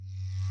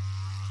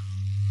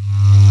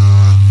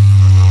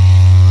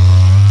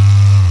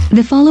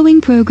The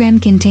following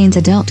program contains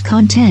adult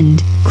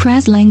content,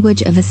 crass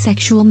language of a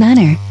sexual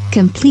manner,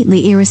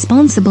 completely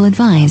irresponsible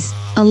advice,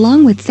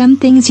 along with some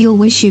things you'll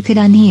wish you could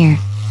unhear.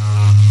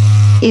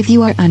 If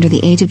you are under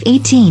the age of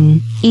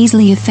 18,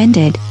 easily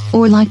offended,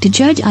 or like to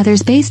judge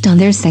others based on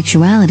their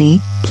sexuality,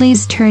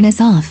 please turn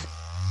us off.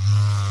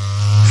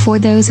 For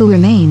those who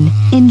remain,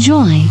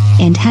 enjoy,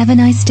 and have a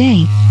nice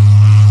day.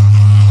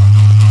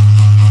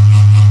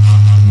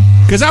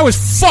 Because I was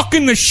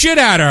fucking the shit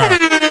out of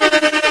her.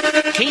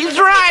 He's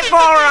right,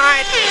 all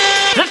right.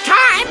 The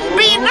time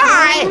be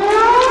nigh.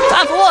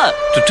 Time for what?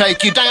 To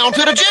take you down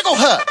to the Jiggle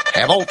Hut.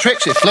 Have old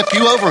Trixie flip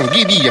you over and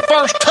give you your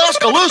first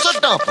Tuscaloosa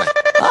dumpling.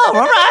 Oh,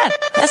 all right.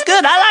 That's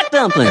good. I like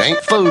dumplings. It ain't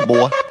food,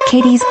 boy.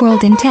 Katie's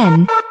World in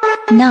 10,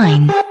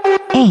 9,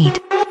 8,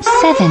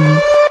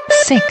 7,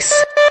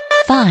 6,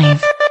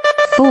 5,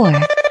 4,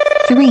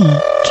 3.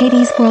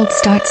 Katie's World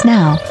starts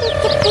now.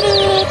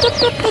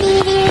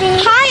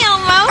 Hi,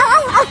 Elmo.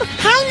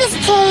 Hi, Miss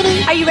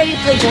Katie. Are you ready to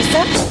play dress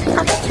up?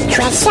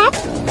 Dress up?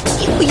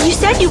 You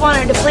said you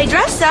wanted to play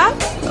dress up.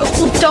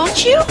 Well,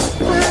 don't you?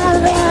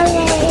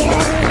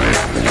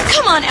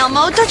 Come on,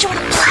 Elmo. Don't you want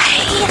to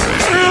play?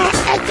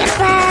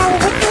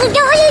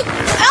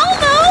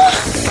 Elmo!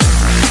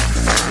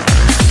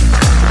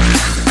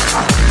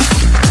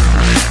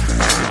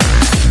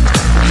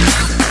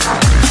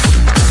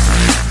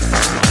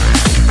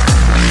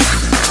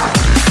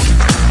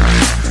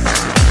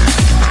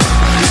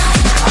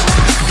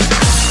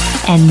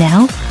 And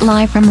now,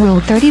 live from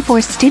Rule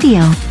 34 Studio,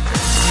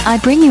 I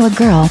bring you a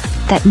girl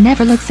that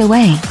never looks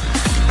away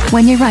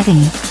when you're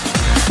writing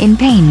in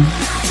pain.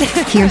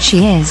 Here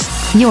she is,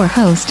 your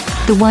host,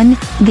 the one,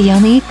 the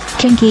only,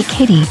 Kinky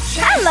Katie.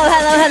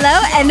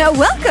 Hello, and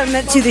welcome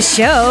to the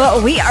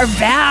show. We are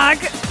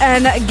back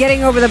and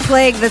getting over the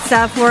plague that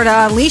South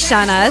Florida unleashed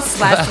on us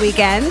last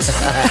weekend.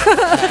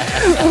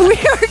 We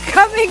are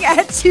coming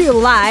at you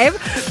live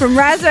from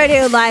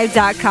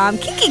RazRadioLive.com,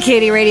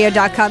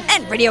 KinkyKatieRadio.com,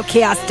 and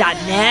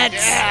RadioChaos.net.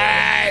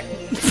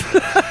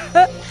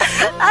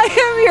 I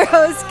am your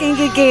host,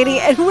 Kinky Katie,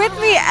 and with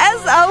me,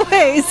 as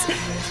always,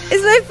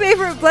 is my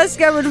favorite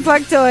flesh-covered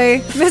fuck toy,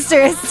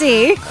 Mr.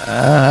 ST.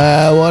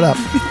 What up?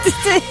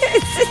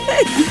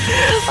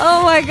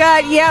 Oh my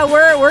God! Yeah,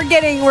 we're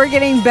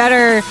getting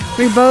better.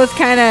 We both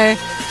kind of,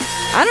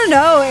 I don't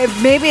know.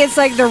 Maybe it's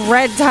like the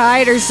red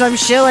tide or some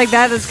shit like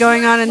that that's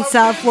going on in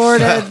South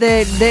Florida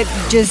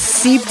that just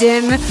seeped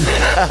in.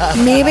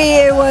 Maybe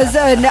it was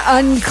an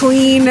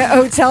unclean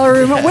hotel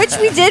room, which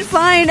we did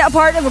find a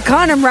part of a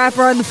condom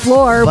wrapper on the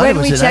floor when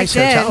we checked in. It was a nice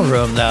hotel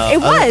room, though.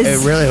 It was. It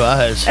really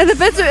was. And the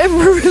beds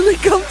were really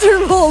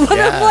comfortable. But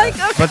I'm like,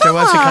 oh, but there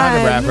was a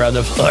condom on. wrapper on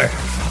the floor.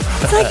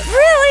 It's like,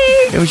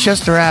 really? It was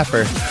just a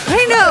wrapper.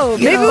 I know.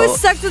 Maybe it was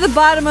stuck to the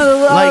bottom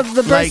of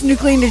the person who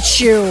cleaned its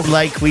shoe.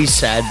 Like we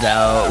said,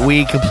 though,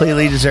 we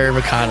completely deserve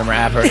a condom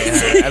wrapper.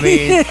 I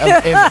mean,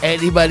 if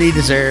anybody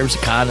deserves a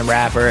condom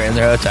wrapper in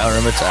their hotel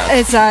room, it's us.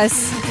 It's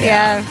us.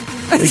 Yeah.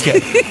 Okay.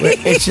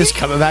 It's just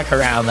coming back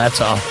around, that's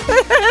all.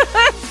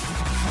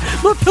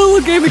 My pillow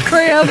gave me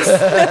cramps.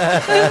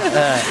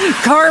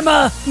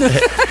 Karma.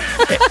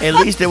 At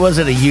least it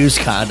wasn't a used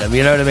condom,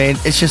 you know what I mean?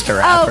 It's just a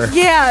wrapper. Oh,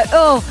 yeah.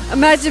 Oh,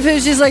 imagine if it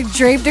was just like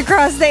draped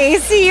across the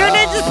AC unit.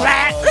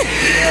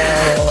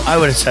 I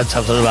would have said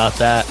something about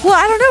that. Well,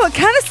 I don't know. It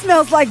kind of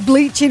smells like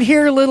bleach in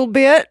here a little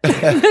bit.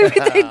 Maybe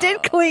they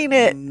did clean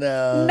it.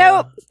 No.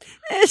 Nope.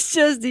 It's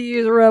just to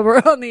use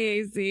rubber on the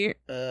AC. Ew.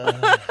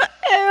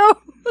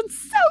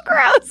 It's so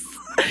gross.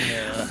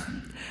 Yeah.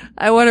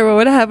 I wonder what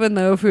would happen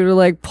though if we were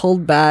like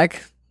pulled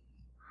back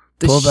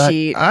the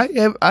sheet. I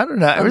don't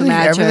know.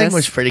 Everything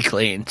was pretty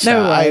clean.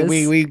 So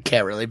we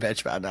can't really bitch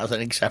about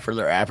nothing except for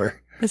the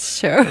wrapper. That's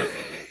true.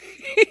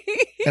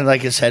 And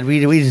like I said, we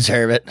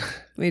deserve it.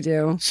 We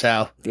do.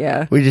 So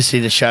yeah, we just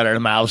need to shut our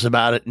mouths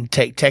about it and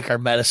take our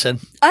medicine.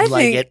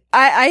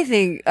 I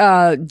think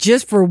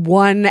just for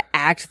one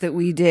act that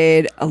we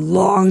did a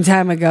long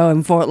time ago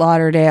in Fort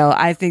Lauderdale,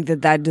 I think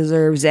that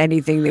deserves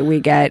anything that we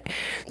get.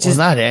 Well,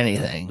 not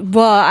anything.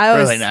 Well,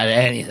 really not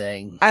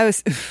anything. I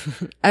was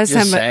just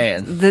talking saying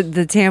about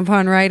the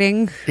tampon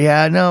writing.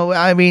 Yeah, no,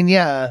 I mean,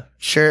 yeah,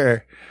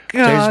 sure.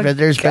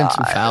 There's been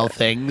some foul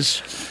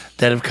things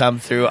that have come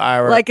through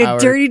our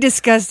dirty,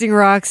 disgusting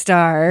rock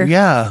star.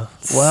 Yeah,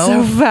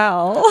 well, so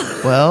foul.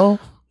 Well,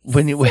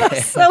 when you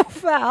so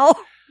foul.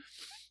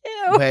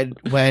 Ew.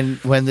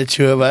 When the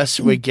two of us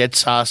would get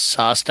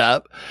sauced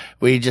up,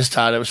 we just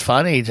thought it was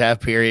funny to have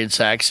period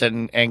sex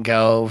and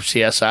go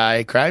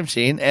CSI crime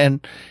scene,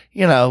 and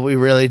we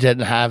really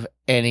didn't have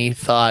any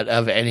thought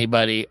of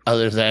anybody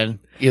other than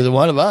either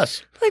one of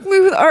us. Like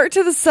move with art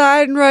to the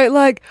side and write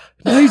like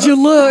made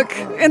you look,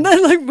 and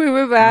then like move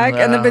it back,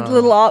 and then big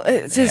little.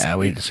 It's just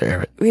we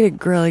deserve it. We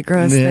did really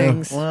gross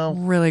things. Well,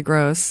 really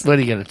gross. What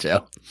are you gonna do?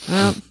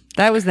 Well,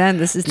 that was then.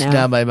 This is now. It's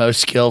not my most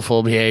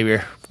skillful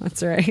behavior.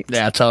 That's right.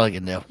 Yeah, that's all I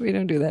can do. We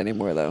don't do that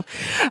anymore, though.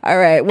 All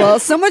right. Well,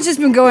 so much has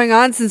been going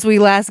on since we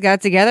last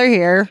got together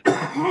here.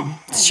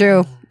 It's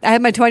true. I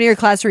had my 20-year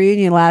class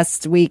reunion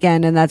last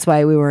weekend, and that's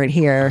why we weren't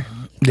here.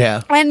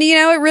 Yeah. And,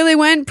 it really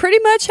went pretty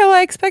much how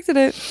I expected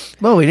it.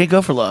 Well, we didn't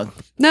go for long.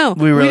 No,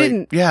 We really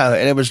didn't. Yeah,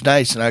 and it was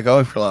nice not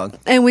going for long.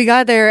 And we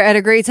got there at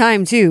a great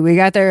time, too. We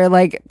got there,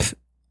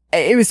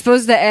 it was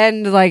supposed to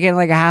end, in,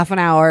 a half an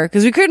hour,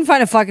 because we couldn't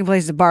find a fucking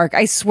place to park.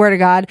 I swear to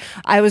God,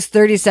 I was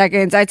 30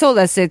 seconds. I told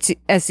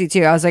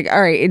SC2, I was like,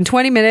 all right, in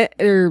 20 minutes,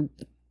 or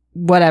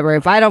whatever,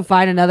 if I don't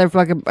find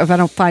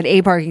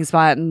a parking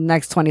spot in the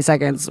next 20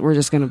 seconds, we're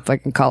just gonna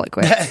fucking call it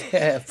quits.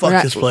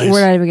 Fuck this place.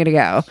 We're not even gonna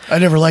go. I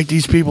never liked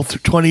these people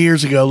 20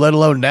 years ago, let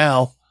alone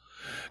now.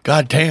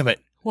 God damn it.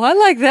 Well, I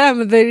like them,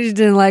 but they just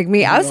didn't like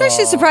me. I was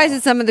actually surprised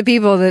at some of the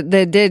people that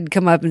did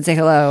come up and say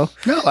hello.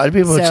 No, a lot of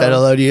people said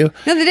hello to you.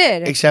 No, they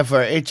did. Except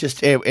for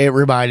it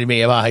reminded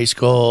me about high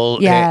school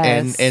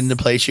Yes. and the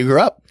place you grew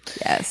up.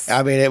 Yes.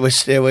 I mean, it was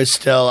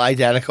still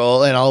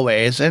identical in all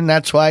ways, and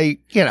that's why,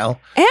 And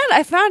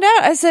I found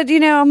out, I said,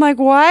 I'm like,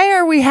 why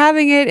are we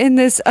having it in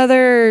this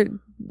other,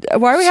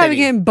 why are we having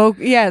it in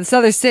this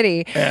other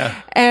city? Yeah.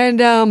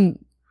 And,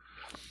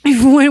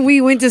 when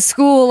we went to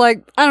school, I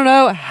don't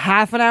know,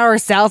 half an hour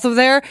south of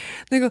there,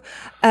 they go,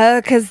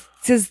 cause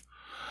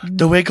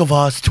the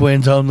Winklevoss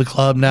twins own the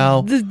club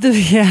now.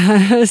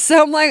 yeah.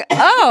 So I'm like,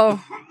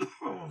 oh,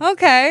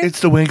 okay.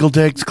 It's the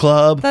Winkledicks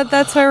Club.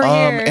 That's why we're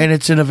here. And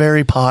it's in a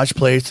very posh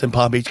place in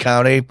Palm Beach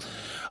County.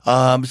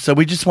 So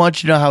we just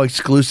want you to know how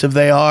exclusive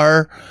they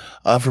are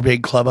for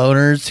being club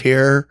owners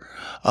here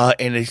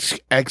in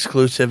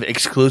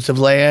exclusive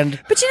land.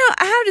 But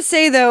I have to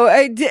say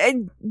though,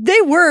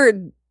 they were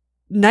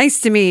nice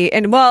to me,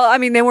 and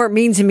they weren't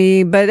mean to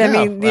me, but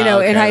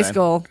in high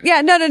school,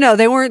 no,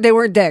 they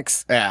weren't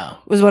dicks. Yeah,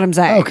 was what I'm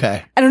saying.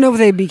 Okay, I don't know if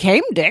they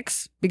became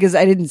dicks because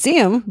I didn't see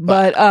them,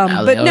 but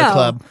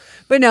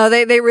no,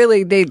 they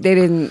really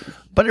didn't.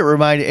 But it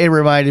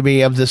reminded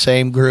me of the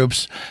same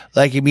groups,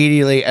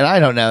 immediately. And I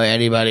don't know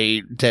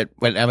anybody that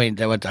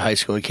went to high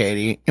school with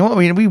Katie. No,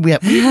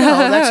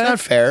 that's not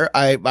fair.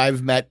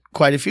 I've met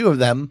quite a few of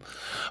them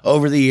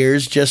over the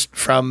years just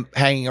from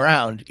hanging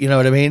around. You know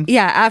what I mean?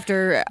 Yeah,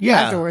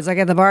 afterwards,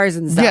 at the bars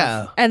and stuff.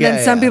 Yeah. And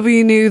then some people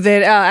you knew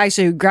that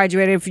actually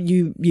graduated a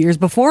few years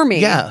before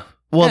me. Yeah.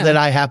 Well, that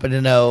I happen to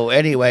know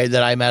anyway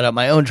that I met on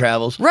my own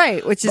travels.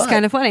 Right, which is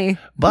kind of funny.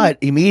 But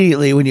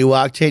immediately when you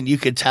walked in, you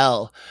could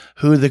tell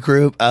who the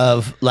group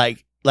of the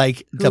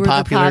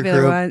popular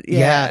group. Ones.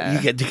 Yeah.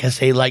 You get because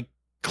they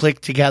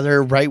clicked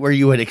together right where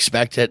you would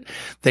expect it.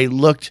 They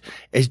looked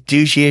as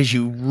douchey as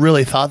you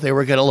really thought they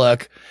were going to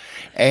look.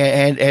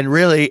 And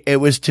really it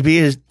was to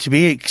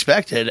be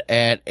expected,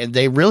 and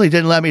they really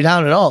didn't let me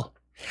down at all.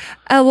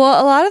 Well,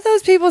 a lot of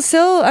those people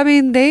still,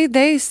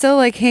 they still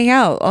hang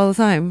out all the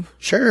time.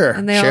 Sure.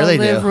 And they all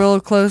live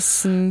real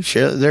close. And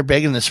sure, they're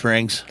big in the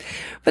Springs.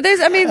 But there's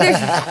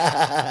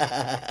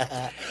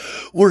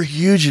we're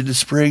huge in the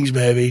Springs,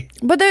 baby.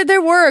 But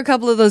there were a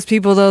couple of those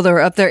people though that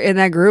were up there in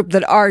that group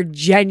that are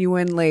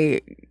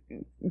genuinely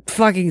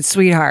fucking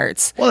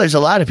sweethearts. Well, there's a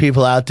lot of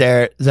people out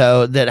there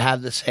though that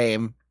have the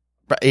same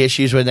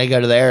issues when they go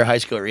to their high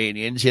school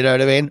reunions, you know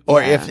what I mean?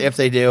 Or if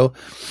they do,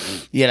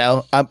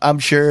 I'm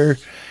sure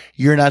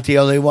you're not the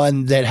only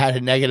one that had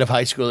a negative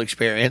high school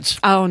experience.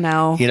 Oh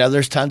no.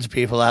 There's tons of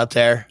people out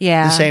there.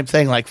 Yeah. The same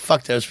thing,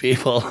 fuck those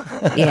people.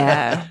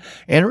 Yeah.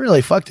 And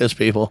really fuck those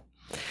people.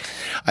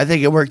 I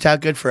think it worked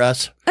out good for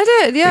us. I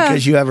did, yeah.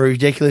 Because you have a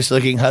ridiculous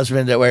looking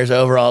husband that wears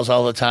overalls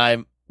all the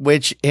time.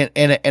 Which in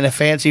a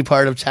fancy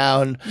part of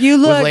town you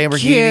look with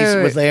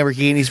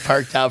Lamborghinis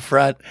parked out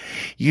front,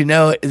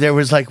 there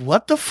was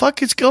what the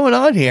fuck is going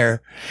on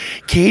here?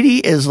 Katie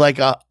is like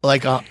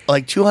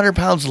 200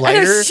 pounds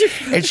lighter,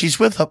 and she's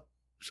with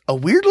a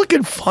weird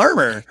looking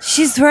farmer.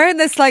 She's wearing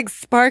this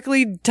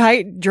sparkly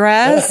tight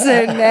dress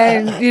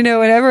and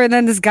whatever, and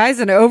then this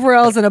guy's in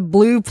overalls and a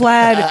blue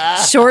plaid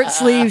short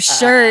sleeve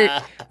shirt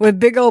with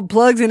big old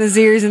plugs in his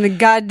ears and the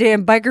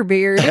goddamn biker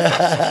beard.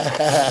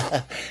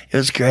 It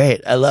was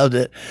great. I loved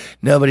it.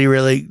 Nobody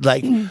really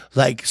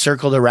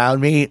circled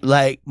around me.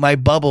 My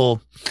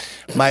bubble,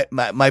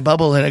 my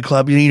bubble in a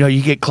club,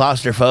 you get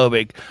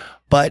claustrophobic.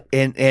 But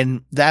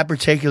in that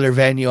particular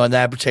venue on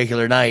that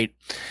particular night,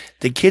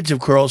 the kids of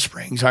Coral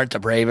Springs aren't the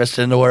bravest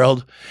in the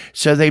world.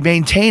 So they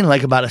maintain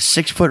about a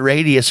 6-foot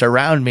radius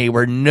around me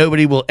where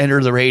nobody will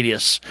enter the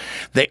radius.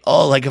 They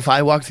all, if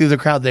I walk through the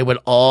crowd, they would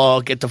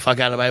all get the fuck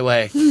out of my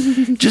way.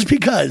 Just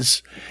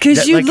because.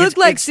 Because you look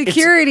like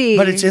security.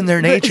 But it's in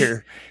their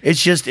nature.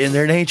 It's just in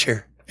their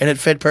nature. And it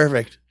fit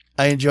perfect.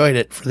 I enjoyed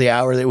it for the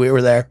hour that we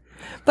were there.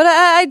 But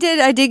I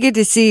did get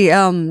to see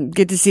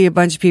a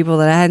bunch of people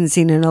that I hadn't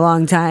seen in a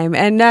long time,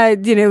 and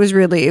it was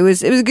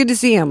good to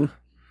see them.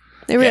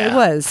 It really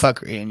was.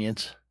 Fuck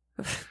reunions.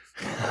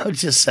 I'm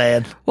just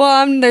saying. Well,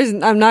 I'm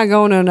not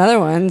going to another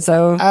one,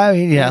 so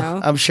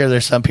I'm sure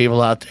there's some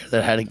people out there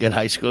that had a good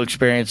high school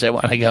experience that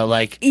want to go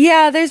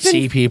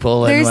see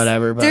people and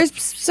whatever. But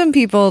there's some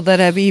people that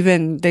have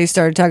they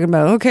started talking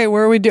about, okay,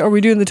 where are we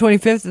doing the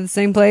 25th at the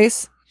same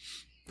place?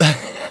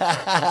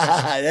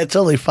 That's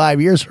only 5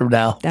 years from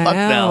now. Fuck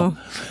no.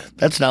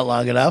 That's not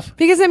long enough.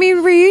 Because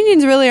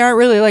reunions really aren't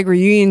really like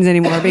reunions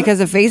anymore because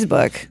of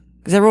Facebook.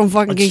 Because everyone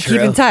fucking can keep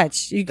in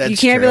touch. You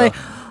can't be like,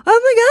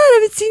 my God, I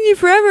haven't seen you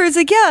forever. It's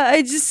like, yeah,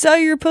 I just saw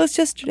your post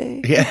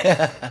yesterday.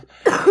 Yeah.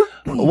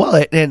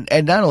 Well,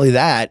 and not only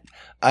that,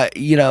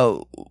 you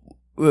know,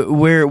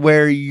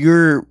 where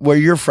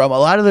you're from, a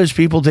lot of those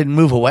people didn't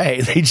move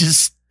away. They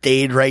just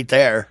stayed right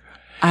there.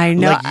 I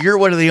know. Like, you're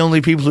one of the only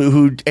people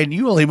who and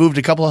you only moved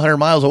a couple of 100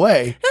 miles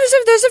away.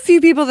 There's a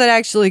few people that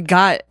actually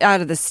got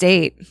out of the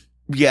state.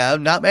 Yeah,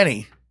 not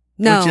many.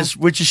 No.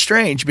 Which is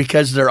strange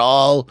because they're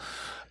all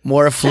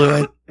more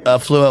affluent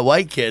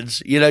white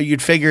kids. You know,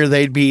 you'd figure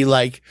they'd be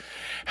like,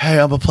 hey,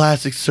 I'm a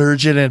plastic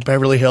surgeon in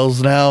Beverly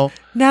Hills now.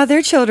 Now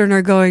their children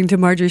are going to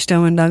Marjorie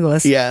Stoneman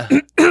Douglas. Yeah.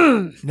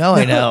 No,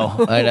 I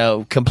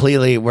know.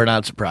 Completely, we're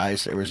not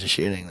surprised there was a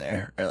shooting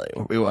there. Really,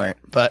 we weren't.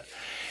 But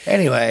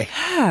anyway.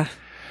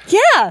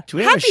 Yeah. Do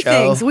we have happy a show?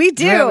 things. We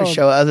do. Do we have a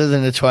show other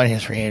than the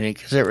 20th reunion?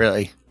 Because it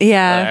really,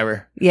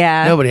 whatever.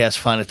 Yeah. Nobody has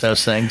fun at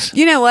those things.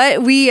 You know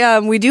what?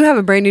 We do have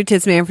a brand new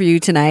Tits Man for you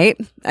tonight.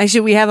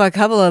 Actually, we have a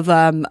couple of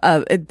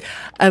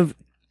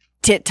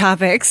tit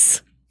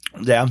topics.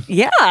 Yeah.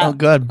 Yeah. Oh,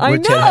 good. We're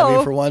tit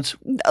heavy for once.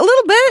 A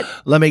little bit.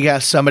 Let me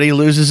guess. Somebody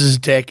loses his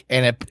dick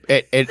and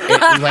it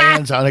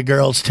lands on a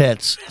girl's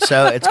tits.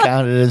 So it's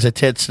counted as a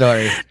tit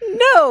story.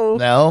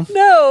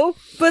 No.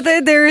 But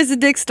there is a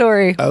dick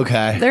story.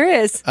 Okay. There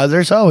is.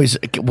 There's always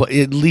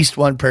at least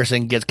one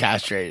person gets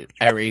castrated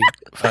every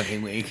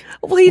fucking week.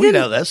 Well, we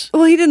know this.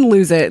 Well, he didn't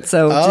lose it,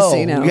 so just so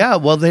you know. Yeah,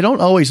 well, they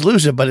don't always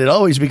lose it, but it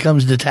always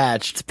becomes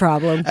detached. It's a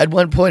problem. At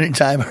one point in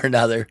time or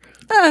another.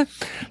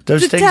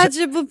 Those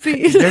detachable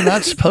things, they're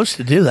not supposed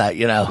to do that,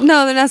 you know.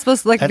 No, they're not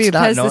supposed to be a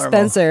Pez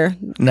dispenser.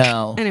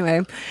 No.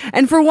 Anyway,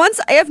 and for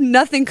once, I have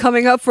nothing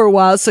coming up for a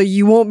while, so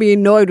you won't be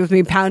annoyed with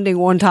me pounding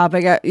one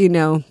topic.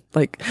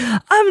 Like,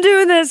 I'm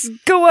doing this.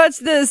 Go watch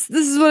this.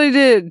 This is what I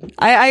did.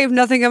 I have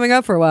nothing coming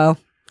up for a while,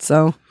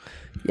 so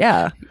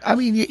yeah. I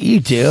mean, you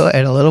do.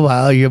 In a little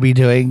while, you'll be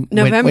doing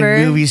November.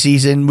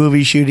 When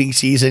movie shooting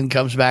season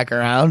comes back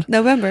around.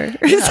 November.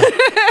 Yeah.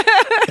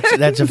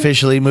 That's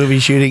officially movie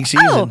shooting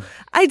season. Oh,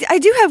 I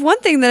do have one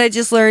thing that I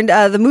just learned.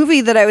 The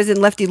movie that I was in,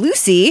 Lefty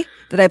Lucy,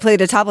 that I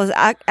played a topless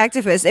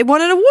activist, it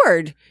won an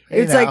award.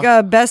 It's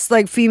like best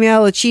like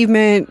female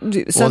achievement.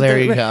 Something. Well, there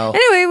you go.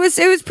 Anyway,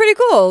 it was pretty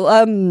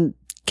cool.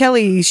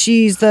 Kelly,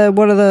 she's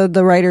one of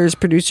the writers,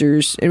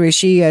 producers. Anyway,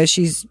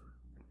 she's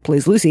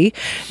plays Lucy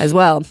as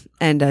well,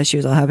 and she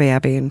was all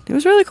happy, and it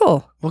was really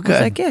cool. Well, good. I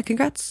was like, yeah,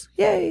 congrats,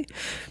 yay!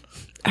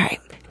 All right.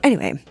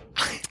 Anyway.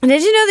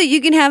 Did you know that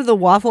you can have the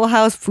Waffle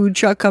House food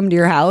truck come to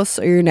your house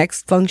or your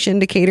next function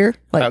to cater?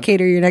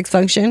 Cater your next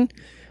function?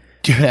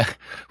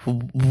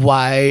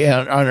 Why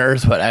on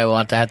earth would I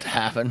want that to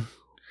happen?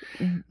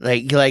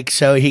 Like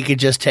so he could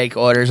just take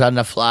orders on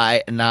the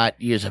fly and not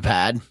use a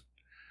pad?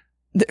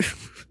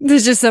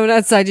 There's just someone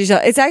outside your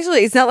shop.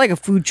 It's not like a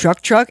food truck.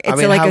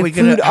 It's like a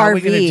food RV. How are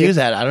we going to do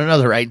that? I don't know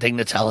the right thing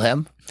to tell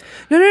him.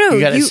 No. You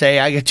got to say,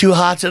 I got 2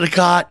 hots in the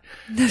cot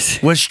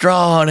with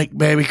straw on it,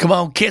 baby. Come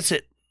on, kiss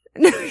it.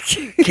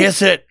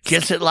 Kiss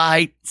it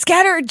light.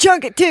 Scatter and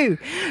chunk it too.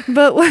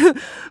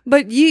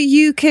 But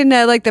you can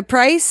like the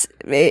price.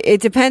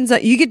 It depends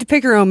on, you get to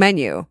pick your own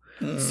menu.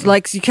 So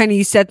like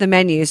you set the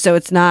menu, so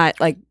it's not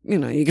like you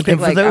can pick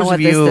like I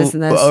want this,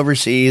 and this.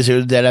 Overseas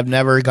that have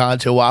never gone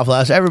to a Waffle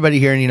House. Everybody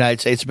here in the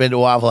United States has been to a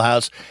Waffle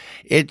House.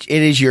 It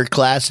is your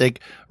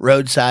classic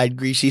roadside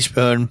greasy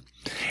spoon.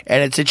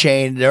 And it's a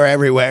chain. They're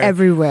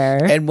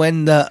everywhere. And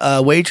when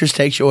the waitress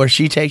takes your order,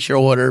 she takes your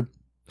order,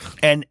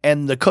 and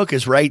the cook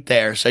is right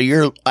there. So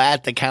you're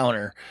at the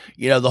counter.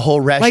 The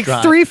whole restaurant.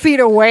 Like 3 feet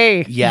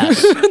away.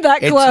 Yes. That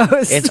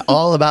close. It's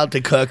all about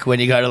the cook when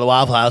you go to the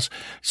Waffle House.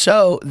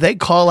 So they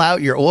call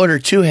out your order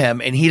to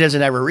him, and he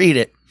doesn't ever read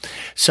it.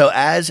 So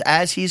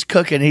as he's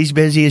cooking, he's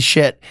busy as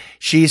shit.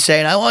 She's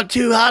saying, I want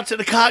 2 hots in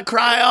the cot,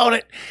 cry on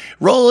it,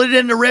 roll it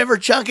in the river,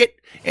 chunk it,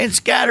 and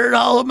scatter it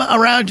all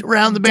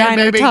around the bed,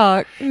 Diner baby.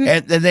 talk.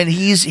 And then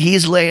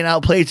he's laying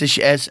out plates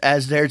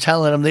as they're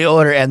telling him the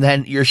order, and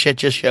then your shit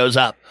just shows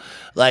up.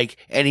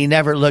 And he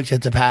never looked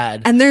at the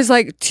pad. And there's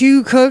like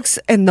 2 cooks,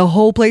 and the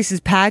whole place is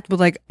packed with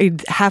like a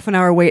half an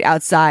hour wait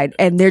outside,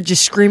 and they're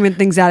just screaming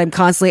things at him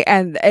constantly,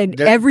 and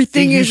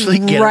everything is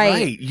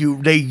right.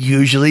 They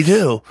usually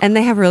do. And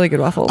they have really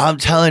good waffles. I'm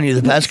telling you,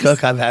 the best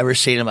cook I've ever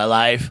seen in my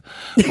life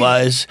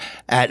was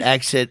at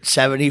exit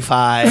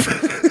 75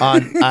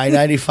 on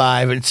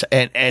I-95,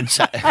 and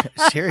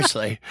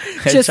seriously,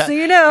 just so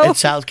you know, in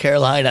South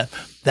Carolina.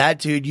 That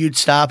dude, you'd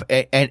stop,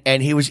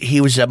 and he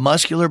was a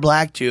muscular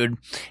black dude,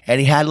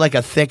 and he had like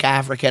a thick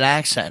African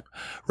accent.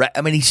 Right?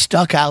 I mean, he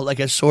stuck out like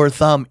a sore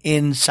thumb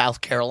in South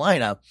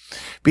Carolina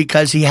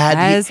because he had,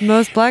 as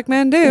most black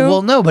men do.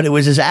 Well, no, but it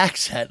was his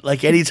accent.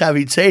 Like anytime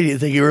he'd say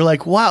anything, you were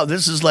like, "Wow,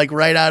 this is like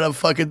right out of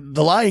fucking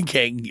The Lion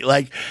King."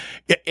 Like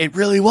it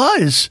really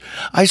was.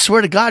 I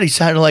swear to God, he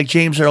sounded like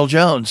James Earl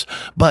Jones,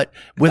 but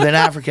with an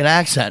African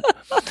accent,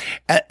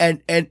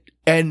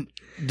 and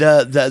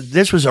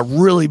this was a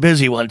really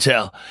busy one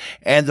too,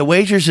 and the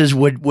waitresses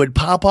would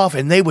pop off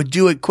and they would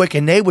do it quick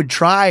and they would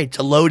try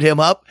to load him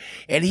up,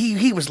 and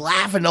he was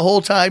laughing the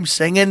whole time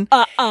singing.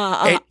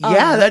 Yeah,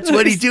 that's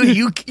what he do.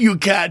 You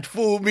can't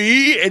fool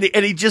me, and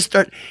he'd just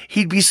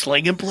he'd be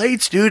slinging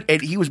plates, dude,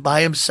 and he was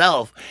by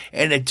himself,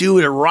 and the dude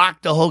would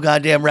rock the whole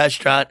goddamn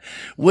restaurant.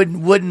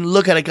 Wouldn't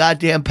look at a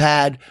goddamn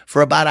pad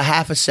for about a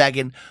half a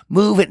second,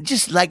 moving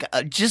just like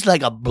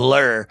a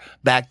blur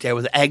back there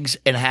with eggs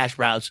and hash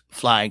browns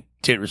flying.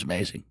 Dude, it was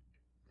amazing.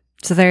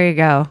 So there you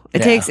go.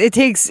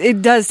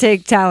 It does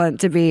take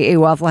talent to be a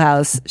Waffle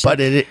House. But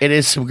it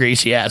is some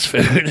greasy ass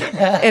food.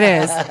 It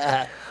is.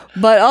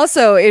 But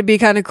also, it'd be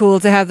kind of cool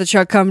to have the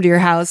truck come to your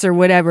house or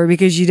whatever,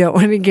 because you don't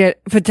want to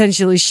get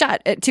potentially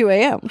shot at 2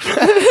 a.m.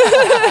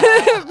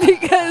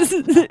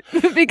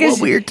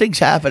 because weird things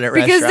happen at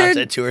restaurants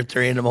at 2 or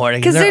 3 in the morning.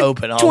 Because they're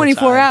open all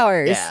 24 the time.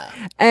 hours.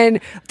 Yeah. And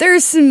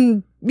there's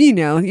some,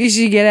 you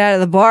should get out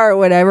of the bar or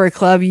whatever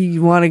club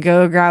you want to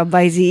go grab a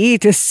bite to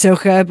eat to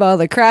soak up all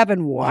the crap,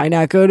 and why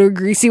not go to a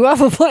greasy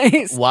waffle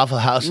place? Waffle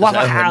House is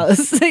Waffle open.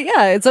 House.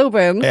 Yeah, it's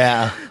open.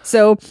 Yeah.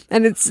 So,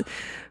 and it's...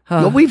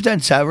 Well, we've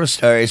done several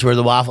stories where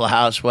the Waffle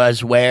House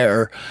was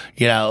where,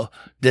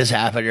 this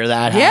happened or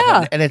that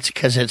happened. And it's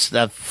because it's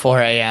the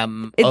 4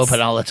 a.m. open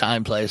all the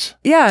time place.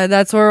 Yeah,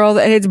 that's where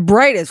and it's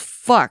bright as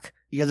fuck.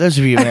 Yeah, those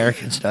of you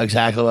Americans know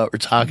exactly what we're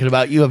talking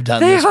about. You have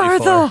done this before. They are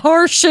the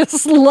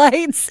harshest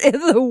lights in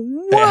the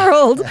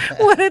world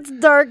when it's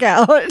dark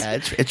out. Yeah,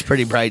 it's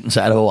pretty bright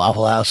inside of a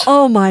Waffle House.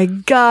 Oh my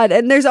God.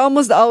 And there's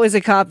almost always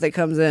a cop that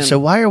comes in. So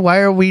why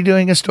are we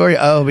doing a story?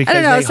 Oh, because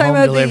I don't know, they home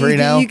delivery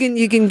now?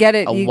 You can get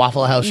it. A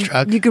Waffle House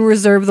truck? You can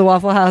reserve the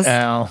Waffle House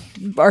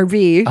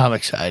RV. I'm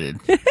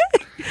excited.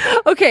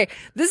 Okay,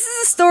 this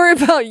is a story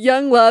about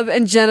young love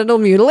and genital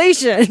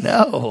mutilation.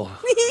 No.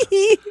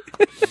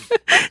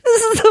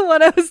 This is the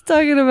one I was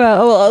talking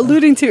about,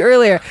 alluding to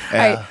earlier.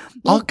 Yeah.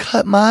 I'll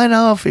cut mine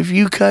off if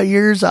you cut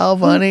yours off,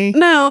 honey.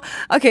 No.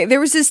 Okay, there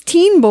was this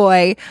teen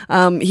boy.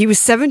 He was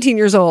 17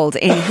 years old,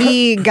 and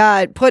he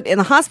got put in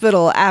the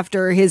hospital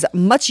after his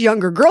much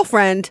younger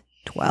girlfriend,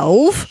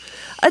 12,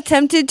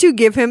 attempted to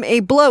give him a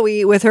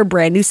blowy with her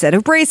brand new set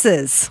of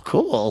braces.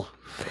 Cool.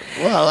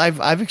 Well,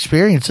 I've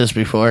experienced this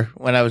before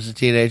when I was a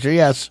teenager,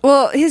 yes.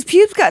 Well, his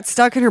pubes got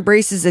stuck in her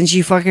braces and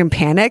she fucking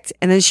panicked,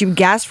 and then she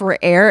gasped for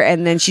air,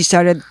 and then she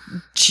tried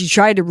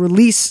to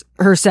release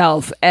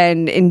herself,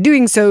 and in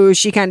doing so,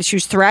 she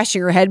was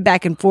thrashing her head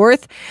back and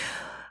forth.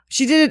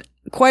 She did it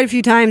quite a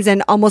few times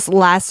and almost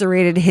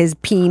lacerated his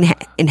peen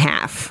in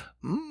half.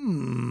 A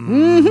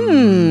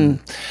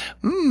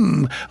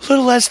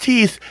little less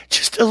teeth.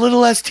 Just a little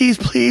less teeth,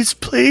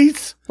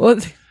 please. Well,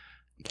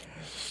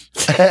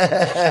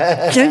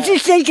 Don't you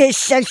think it's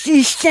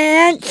sexy,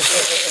 Stan?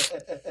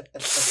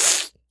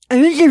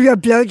 I'm gonna give you a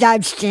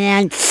blowjob,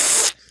 Stan.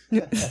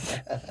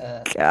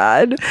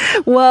 God.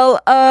 Well,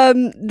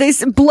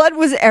 blood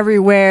was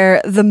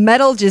everywhere. The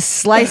metal just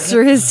sliced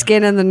through his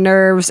skin and the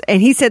nerves,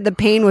 and he said the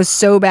pain was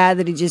so bad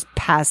that he just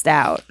passed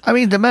out. I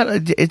mean, the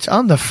metal, it's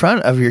on the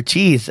front of your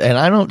teeth, and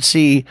I don't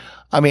see...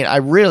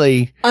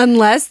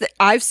 Unless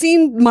I've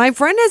seen, my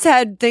friend has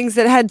had things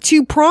that had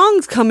 2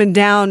 prongs coming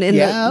down in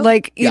the,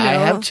 like, you know.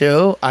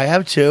 I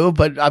have too.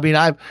 But I mean,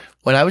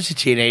 when I was a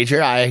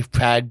teenager, I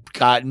had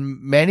gotten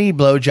many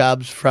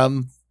blowjobs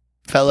from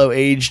fellow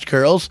aged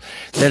girls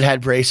that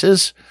had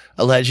braces,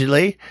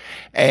 allegedly.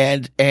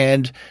 And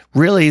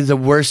really the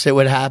worst that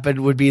would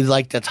happen would be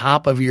like the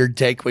top of your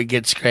dick would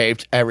get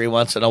scraped every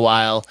once in a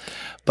while.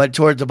 But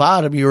toward the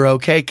bottom, you were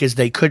okay because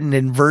they couldn't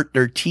invert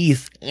their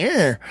teeth.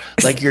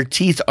 Like your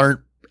teeth aren't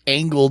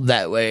angled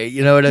that way.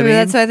 You know what I mean?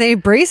 That's why they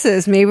need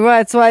braces. Maybe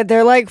that's why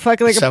they're like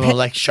fucking like some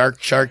like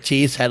shark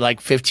teeth had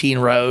like 15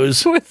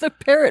 rows with a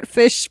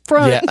parrotfish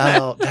front. Yeah,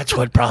 oh, that's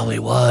what probably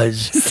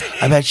was.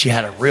 I bet she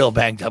had a real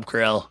banged up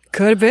grill.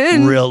 Could have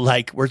been real.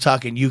 Like we're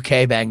talking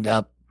UK banged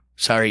up.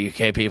 Sorry,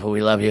 UK people,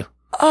 we love you.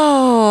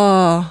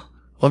 Oh,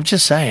 well, I'm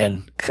just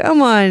saying.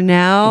 Come on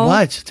now.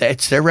 What?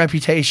 It's their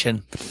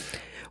reputation.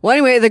 Well,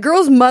 anyway, the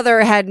girl's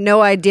mother had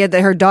no idea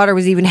that her daughter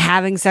was even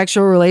having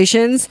sexual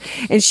relations,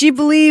 and she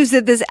believes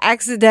that this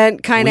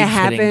accident kind of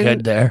happened. Fit in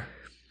good there.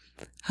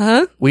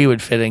 Huh? We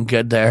would fit in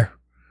good there.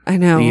 I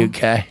know. The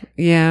UK.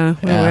 Yeah,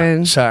 we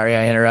would. Sorry,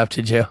 I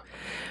interrupted you.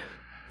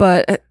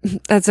 But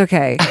that's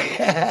okay.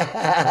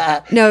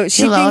 No,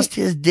 he lost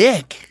his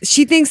dick.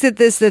 She thinks that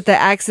the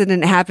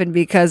accident happened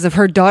because of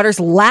her daughter's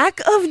lack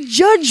of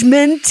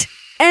judgment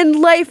and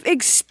life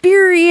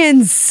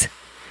experience.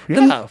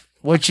 Yeah.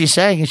 What she's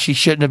saying is she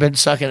shouldn't have been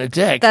sucking a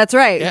dick. That's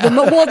right. Yeah.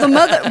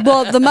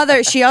 The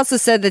mother, she also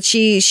said that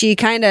she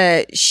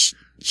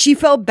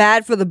felt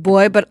bad for the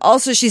boy, but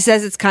also she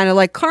says it's kind of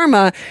like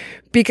karma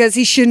because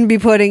he shouldn't be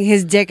putting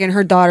his dick in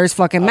her daughter's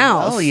fucking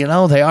mouth.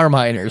 Well, they are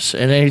minors,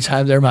 and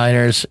anytime they're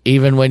minors,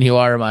 even when you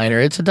are a minor,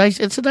 it's a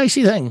dicey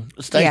thing.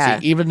 It's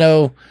dicey, even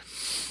though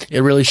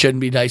It really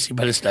shouldn't be dicey,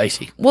 but it's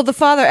dicey. Well, the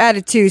father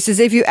added too, says,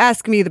 if you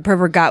ask me, the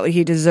pervert got what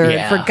he deserved.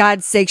 Yeah. For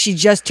God's sake, she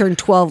just turned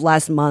 12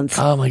 last month.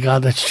 Oh my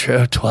God, that's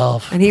true.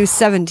 12. And he was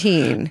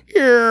 17.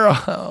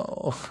 Yeah.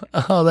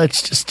 Oh,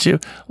 that's just too.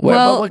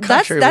 What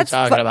country are we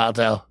talking about,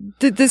 though?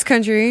 This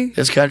country?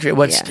 This country?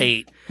 What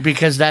state?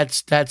 Because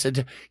that's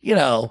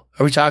are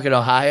we talking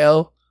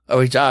Ohio? Are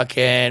we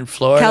talking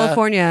Florida?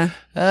 California.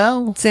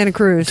 Oh, Santa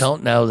Cruz.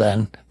 Don't know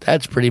then.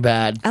 That's pretty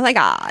bad. Oh my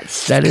God.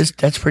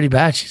 That's pretty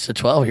bad. She's a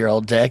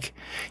 12-year-old dick.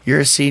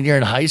 You're a senior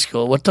in high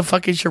school. What the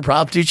fuck is your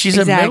problem, dude? She's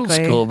in middle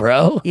school,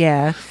 bro.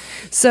 Yeah.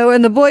 So,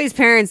 and the boy's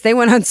parents, they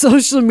went on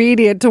social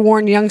media to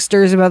warn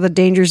youngsters about the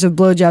dangers of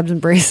blowjobs and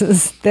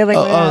braces. They're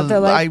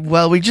like,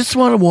 we just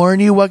want to warn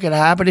you what could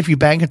happen if you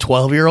bang a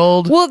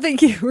 12-year-old. Well,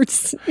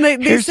 here's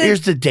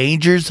the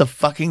dangers of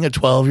fucking a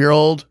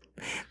 12-year-old.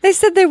 They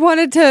said they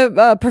wanted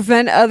to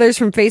prevent others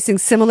from facing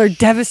similar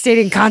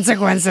devastating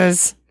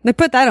consequences. They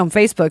put that on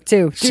Facebook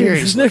too.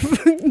 Seriously.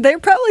 They're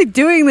probably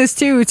doing this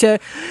too to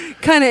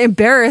kind of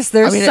embarrass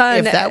their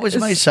son. If that was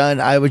my son,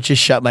 I would just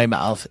shut my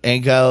mouth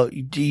and go,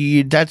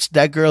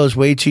 that girl is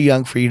way too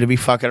young for you to be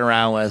fucking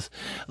around with.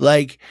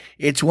 Like,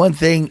 it's one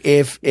thing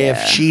if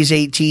she's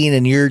 18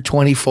 and you're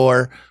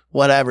 24,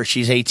 whatever,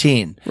 she's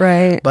 18.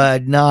 Right.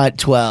 But not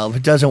 12.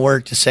 It doesn't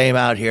work the same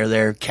out here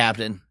there,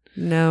 Captain.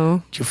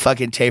 No. You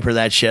fucking taper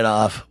that shit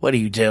off. What are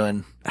you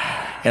doing?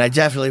 And I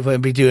definitely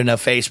wouldn't be doing a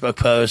Facebook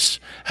post.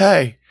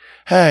 Hey,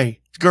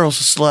 girl's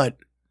a slut.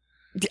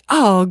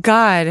 Oh,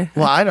 God.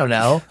 Well, I don't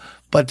know.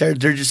 But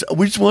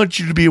we just want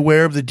you to be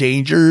aware of the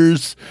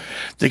dangers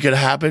that could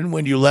happen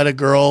when you let a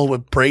girl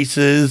with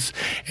braces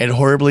and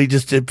horribly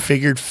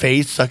disfigured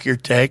face suck your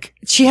dick.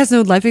 She has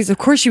no life. Of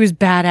course she was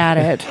bad at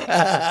it.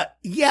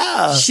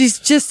 Yeah. She's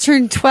just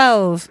turned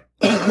 12.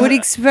 What do you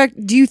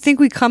expect? Do you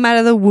think we come out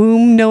of the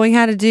womb knowing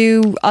how to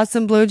do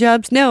awesome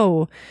blowjobs?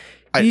 No.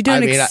 You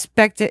don't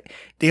expect it.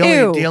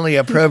 The only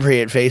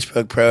appropriate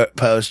Facebook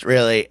post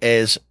really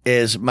is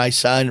my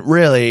son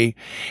really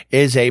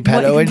is a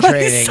pedo in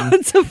training. My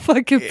son's a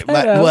fucking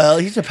pedo. Well,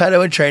 he's a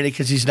pedo in training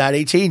because he's not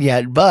 18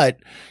 yet, but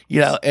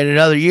in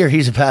another year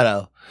he's a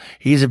pedo.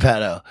 He's a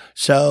pedo.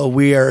 So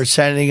we are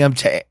sending him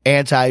to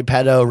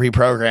anti-pedo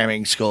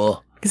reprogramming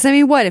school. Because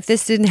what if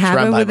this didn't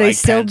happen? Would they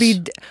still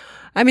be?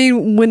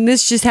 When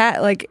this just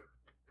what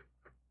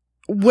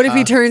if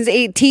he turns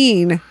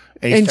 18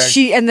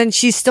 and then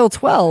she's still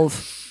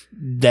 12?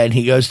 Then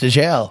he goes to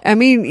jail.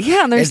 And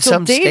they're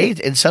still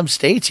dating. In some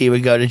states, he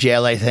would go to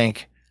jail, I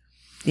think.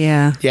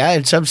 Yeah. Yeah,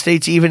 in some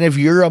states, even if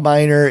you're a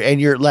minor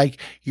and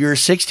you're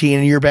 16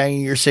 and you're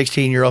banging your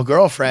 16-year-old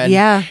girlfriend,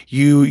 yeah,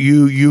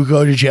 you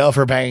go to jail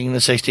for banging the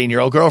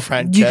 16-year-old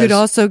girlfriend. You could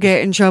also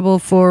get in trouble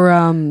for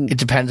it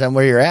depends on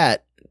where you're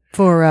at.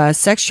 For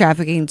sex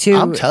trafficking too.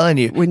 I'm telling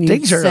you, when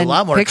things are a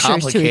lot more pictures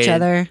complicated to each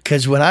other.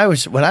 Because when I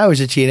was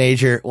a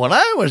teenager,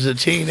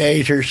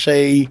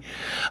 see,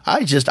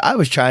 I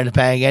was trying to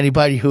bang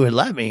anybody who would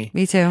let me.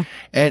 Me too.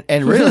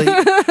 And really,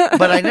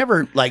 but I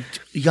never liked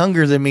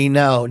younger than me.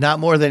 No, not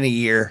more than a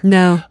year.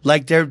 No.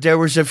 Like there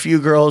was a few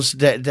girls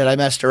that I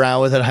messed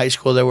around with in high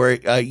school that were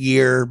a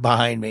year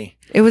behind me.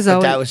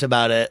 That was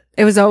about it.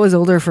 It was always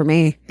older for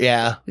me.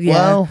 Yeah.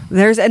 Well,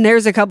 there's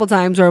a couple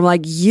times where I'm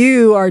like,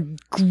 you are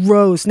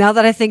gross. Now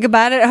that I think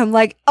about it, I'm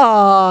like,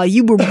 oh,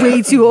 you were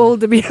way too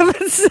old to be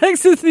having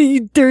sex with me,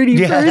 you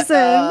dirty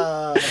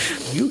person.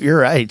 You're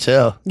right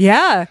too.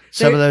 Yeah.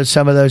 Some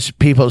of those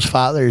people's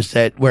fathers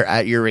that were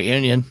at your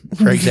reunion,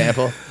 for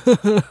example.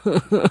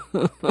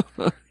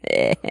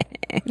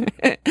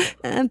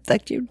 I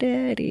fucked your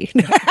daddy.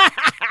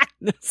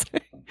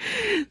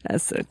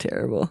 That's so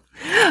terrible.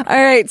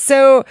 All right,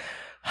 so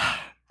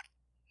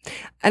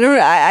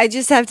I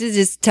just have to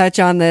just touch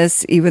on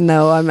this, even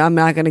though I'm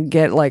not gonna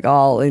get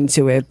all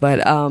into it.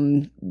 But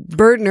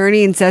Bert and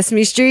Ernie in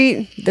Sesame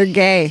Street, they're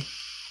gay.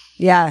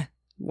 Yeah.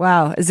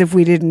 Wow. As if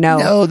we didn't know.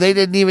 No, they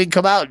didn't even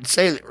come out and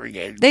say they were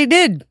gay. They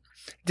did.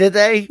 Did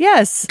they?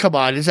 Yes. Come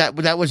on,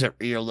 that wasn't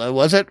real though,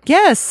 was it?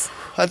 Yes.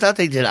 I thought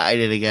they denied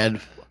it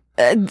again.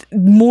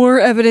 More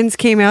evidence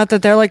came out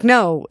that they're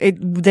no,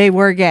 they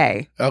were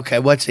gay. Okay,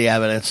 what's the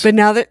evidence? But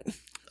now that,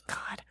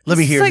 God, let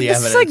me hear the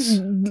evidence. This is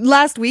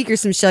last week or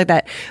some shit like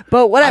that.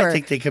 But whatever. I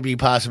think they could be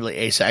possibly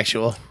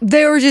asexual.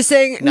 They were just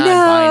saying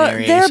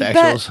non-binary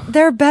asexuals.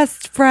 They're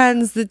best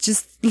friends that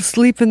just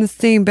sleep in the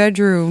same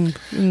bedroom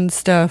and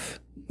stuff.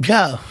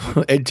 Yeah,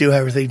 and do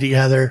everything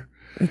together.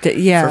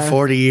 For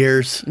 40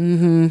 years.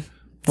 Mm-hmm.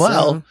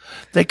 Well,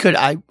 they could.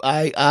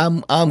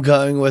 I'm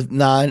going with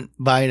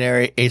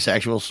non-binary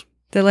asexuals.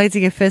 They like to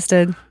get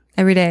fisted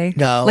every day.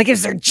 No,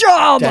 it's their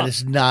job. That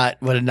is not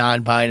what a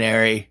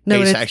non-binary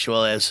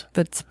asexual is.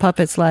 But it's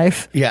Puppet's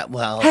life. Yeah,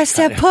 well,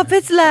 hashtag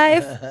Puppet's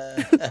life.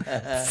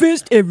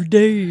 Fist every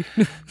day.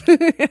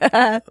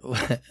 That's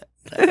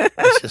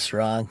just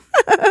wrong.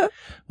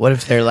 What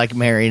if they're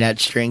marionette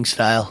string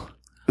style?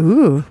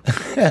 Ooh,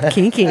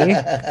 kinky.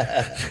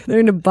 They're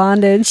into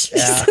bondage.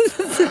 Yeah.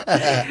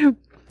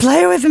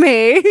 Play with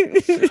me.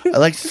 I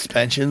like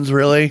suspensions,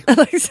 really. I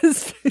like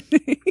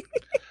suspensions.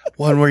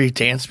 One where you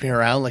dance me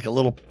around like a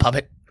little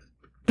puppet.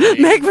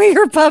 Make me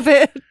your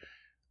puppet.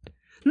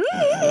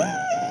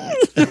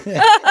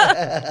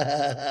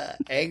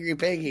 Angry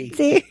piggy.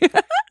 See?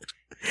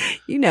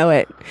 You know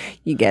it.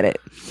 You get it.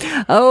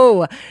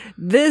 Oh,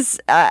 this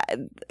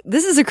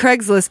is a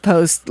Craigslist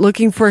post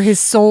looking for his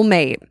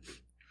soulmate.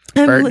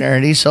 Bert and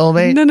Ernie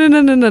soulmate?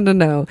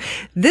 No.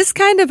 This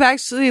kind of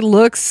actually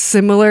looks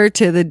similar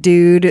to the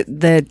dude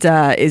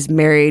that is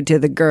married to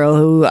the girl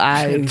who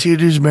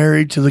Dude who's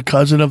married to the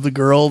cousin of the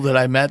girl that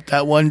I met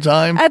that one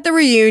time? at the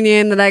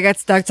reunion that I got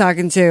stuck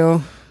talking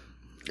to.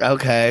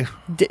 Okay.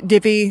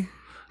 Dippy.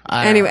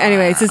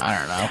 Anyway, it says, I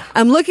don't know.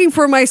 I'm looking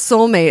for my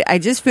soulmate. I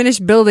just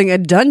finished building a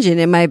dungeon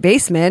in my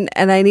basement,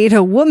 and I need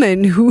a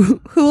woman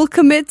who will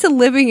commit to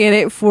living in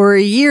it for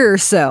a year or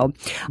so.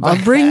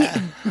 I'll bring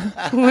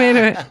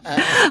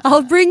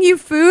I'll bring you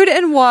food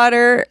and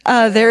water.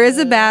 There is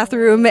a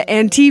bathroom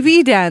and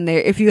TV down there.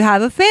 If you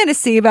have a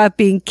fantasy about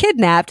being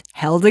kidnapped,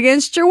 held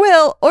against your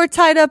will, or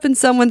tied up in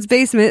someone's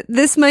basement,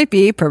 this might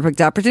be a perfect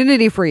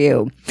opportunity for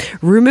you.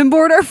 Room and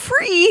board are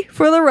free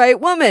for the right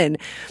woman.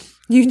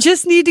 You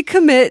just need to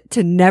commit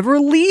to never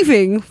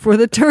leaving for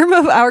the term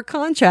of our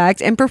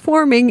contract and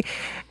performing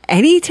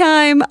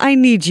anytime I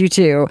need you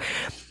to.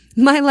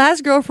 My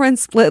last girlfriend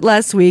split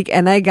last week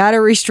and I got a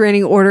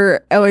restraining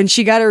order. Oh, and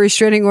she got a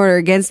restraining order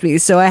against me.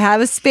 So I have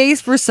a space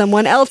for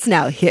someone else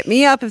now. Hit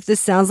me up if this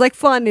sounds like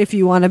fun, if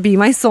you want to be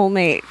my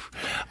soulmate.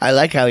 I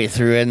like how he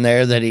threw in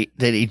there that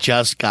he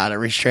just got a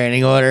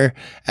restraining order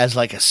as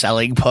like a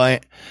selling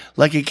point.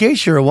 Like, in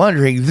case you're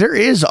wondering, there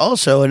is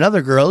also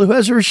another girl who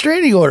has a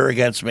restraining order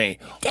against me.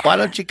 Why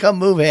don't you come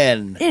move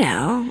in? You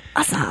know,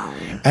 awesome.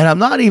 And I'm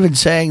not even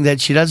saying that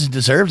she doesn't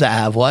deserve to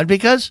have one,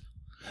 because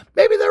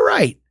maybe they're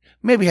right.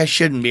 Maybe I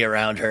shouldn't be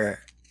around her.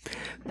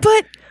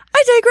 But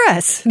I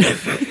digress.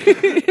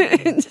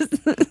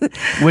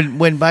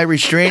 When by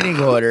restraining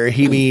order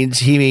he means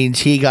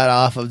he got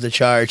off of the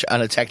charge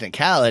on a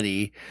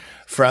technicality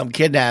from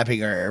kidnapping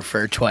her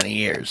for 20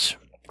 years.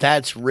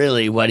 That's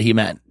really what he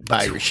meant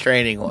by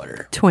restraining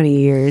order. 20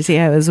 years.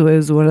 Yeah, it was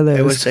one of those.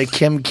 It was a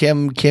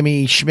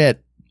Kimmy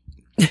Schmidt.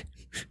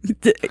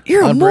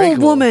 You're a mole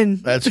woman.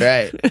 That's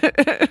right.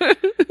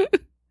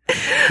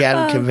 He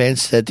had him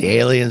convinced that the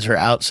aliens were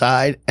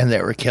outside and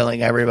they were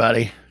killing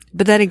everybody.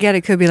 But then again,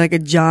 it could be like a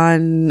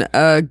John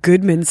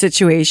Goodman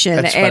situation,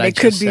 That's and what I it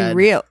could just be said.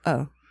 real.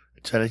 Oh,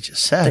 That's what I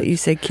just said. that you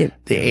said kid.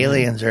 The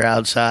aliens are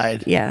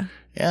outside. Yeah,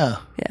 Yeah.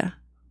 yeah.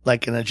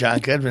 Like in a John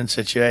Goodman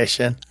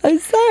situation. I'm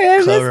sorry, I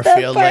missed that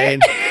Cloverfield part. Lane.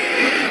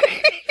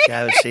 You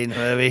haven't seen the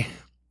movie?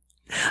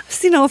 I've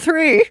seen all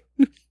three.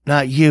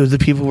 Not you, the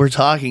people we're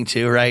talking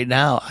to right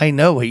now. I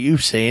know what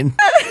you've seen.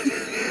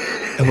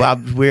 Well,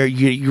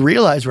 you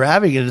realize we're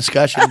having a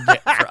discussion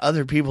for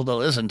other people to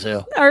listen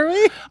to. Are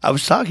we? I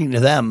was talking to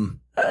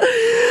them.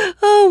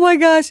 Oh my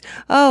gosh.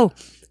 Oh,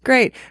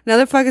 great.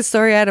 Another fucking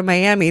story out of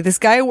Miami. This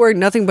guy wore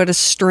nothing but a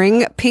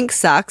string, pink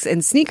socks,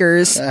 and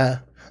sneakers.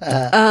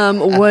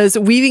 Was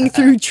weaving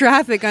through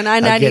traffic on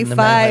I'm getting the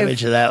mental I-95.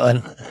 image of that one.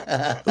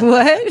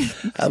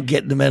 What? I'm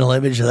getting the mental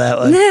image of that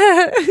one.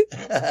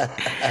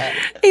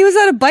 He was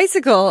on a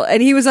bicycle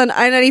and he was on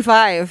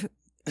I-95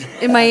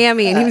 in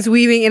Miami and he was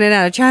weaving in and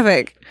out of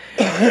traffic.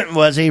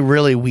 Was he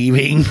really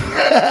weaving?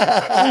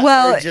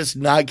 Well, Or just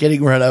not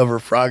getting run over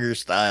Frogger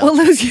style. well,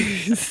 those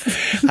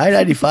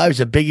I-95 is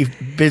a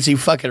busy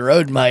fucking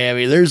road in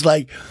Miami. There's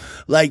like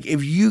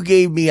if you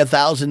gave me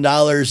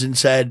 $1,000 and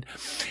said,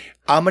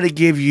 I'm going to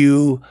give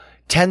you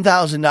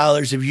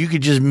 $10,000 if you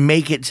could just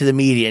make it to the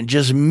median.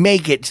 Just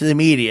make it to the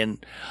median.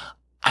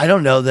 I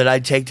don't know that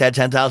I'd take that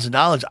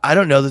 $10,000. I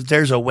don't know that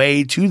there's a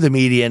way to the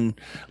median,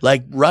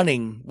 like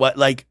running.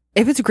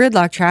 if it's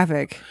gridlock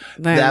traffic,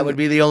 then That would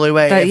be the only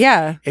way. But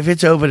yeah. If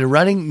it's open and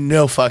running,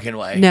 no fucking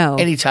way. No.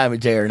 Any time of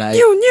day or night.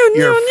 You're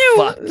You're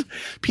fucked.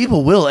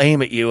 People will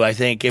aim at you, I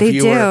think, if They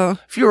you do.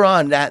 were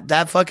on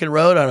that fucking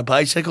road on a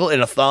bicycle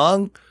in a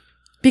thong.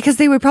 because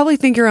they would probably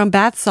think you're on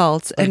bath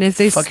salts, and if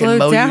they fucking slow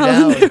mow you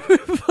down,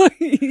 down.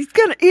 he's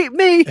gonna eat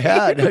me.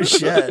 Yeah, no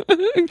shit.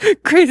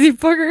 Crazy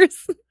boogers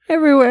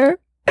everywhere.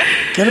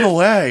 Get him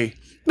away.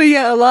 But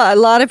yeah, a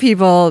lot of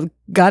people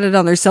got it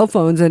on their cell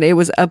phones, and it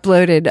was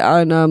uploaded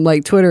on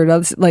like Twitter and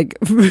others, like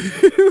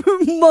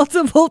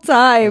multiple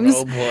times.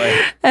 Oh boy.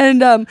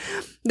 And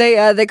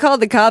they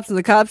called the cops, and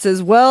the cop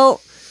says, well,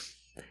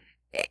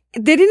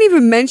 they didn't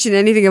even mention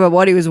anything about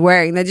what he was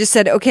wearing. They just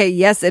said, okay,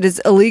 yes, it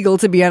is illegal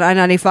to be on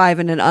I-95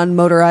 in an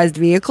unmotorized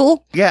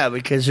vehicle. Yeah,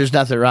 because there's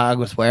nothing wrong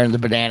with wearing the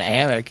banana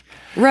hammock.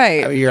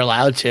 Right. I mean, you're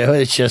allowed to.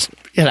 It's just,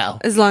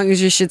 As long as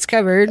your shit's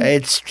covered.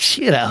 it's,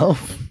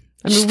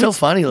 still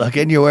funny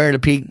looking. You're wearing a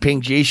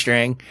pink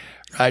G-string,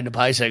 riding a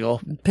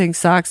bicycle. Pink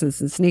socks and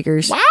some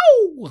sneakers.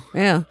 Wow.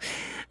 Yeah.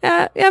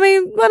 I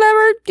mean,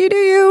 whatever. You do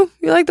you.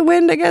 You like the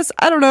wind, I guess.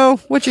 I don't know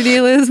what your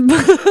deal is,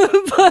 but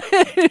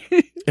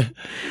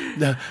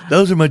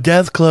Those are my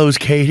death clothes,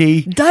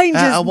 Katie.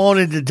 Dangerous. I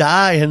wanted to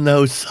die in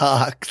those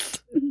socks.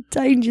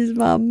 Danger's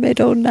my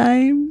middle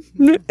name.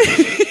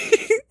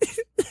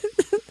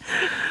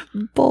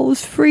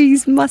 Balls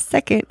freeze my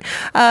second.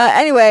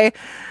 Anyway,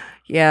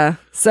 yeah.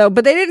 So,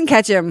 but they didn't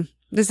catch him.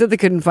 They said they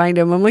couldn't find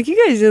him. I'm like, you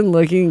guys didn't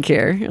look. You didn't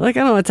care. You're like,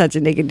 I don't want to touch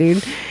a naked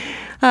dude.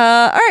 All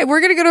right, we're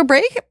going to go to a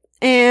break.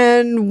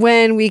 And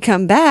when we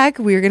come back,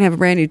 we're going to have a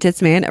brand new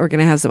Tits Man. We're going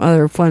to have some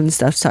other fun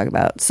stuff to talk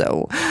about.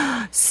 So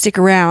stick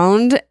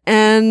around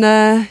and,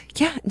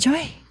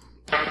 enjoy.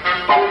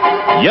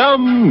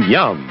 Yum,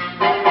 yum.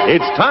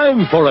 It's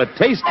time for a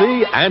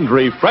tasty and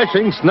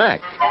refreshing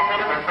snack.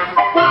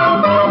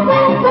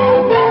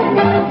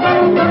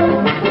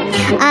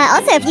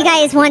 Also, if you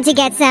guys want to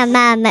get some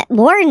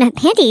worn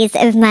panties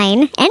of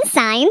mine and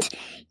signed,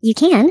 you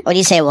can. What do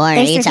you say, worn?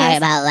 Are you talking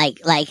about like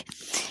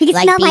you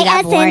can smell beat my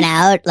up, worn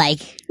out,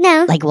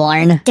 no, like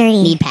worn,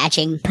 dirty, need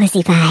patching,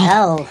 pussy pie.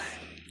 Oh,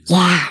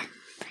 yeah.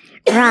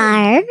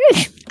 Rawr.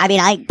 I mean,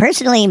 I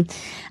personally,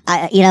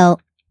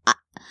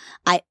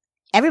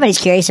 everybody's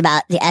curious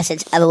about the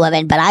essence of a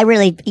woman, but I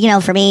really,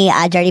 for me,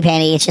 a dirty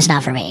panty, it's just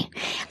not for me.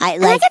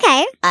 That's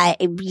okay.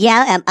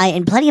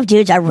 And plenty of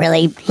dudes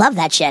really love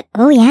that shit.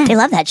 Oh yeah, they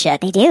love that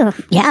shit. They do.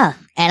 Yeah,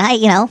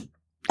 and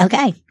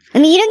okay. I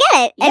mean, you don't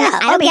get it. Yeah,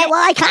 I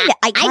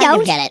kind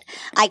of get it.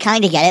 I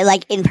kind of get it.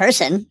 Like in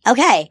person,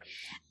 okay.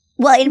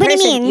 Well, in person,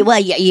 do you mean?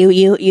 Well,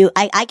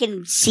 I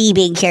can see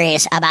being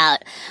curious about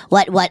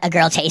what a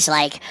girl tastes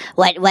like.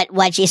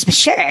 What she's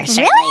sure,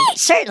 certainly, really?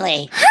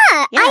 Certainly.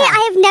 Huh? Yeah.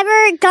 I have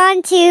never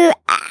gone to.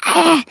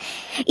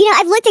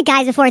 I've looked at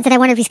guys before and said, I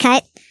wonder if he's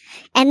cut.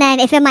 And then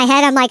if in my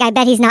head I'm like, I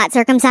bet he's not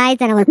circumcised,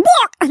 then I'm like,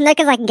 walk,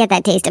 because I can get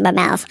that taste in my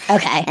mouth.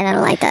 Okay. And I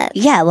don't like that.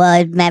 Yeah,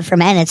 well, for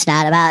men, it's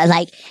not about,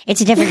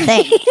 it's a different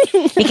thing.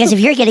 Because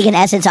if you're getting an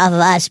essence off of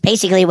us,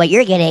 basically what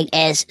you're getting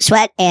is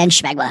sweat and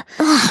schmegma.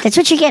 That's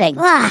what you're getting.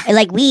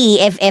 Like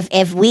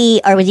if we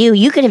are with you,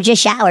 you could have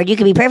just showered. You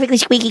could be perfectly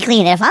squeaky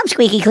clean. And if I'm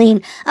squeaky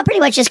clean, I'm pretty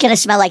much just going to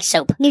smell like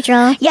soap.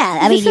 Neutral. Yeah,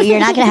 I mean, you're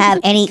not going to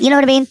have any, you know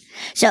what I mean?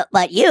 So,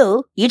 but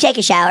you take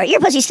a shower, your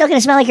pussy's still going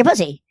to smell like your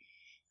pussy.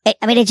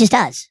 It just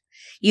does.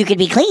 You could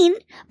be clean,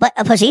 but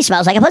a pussy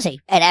smells like a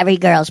pussy, and every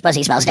girl's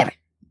pussy smells different.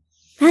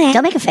 Okay.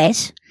 Don't make a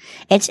face.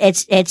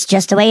 It's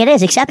just the way it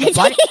is. Except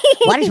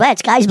water's wet,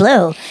 sky's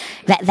blue.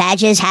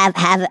 Vages have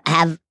it,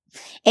 and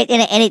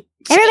it.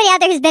 Everybody out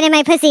there who's been in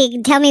my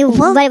pussy, tell me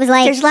what it was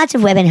like. There's lots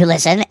of women who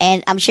listen,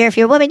 and I'm sure if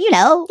you're a woman, you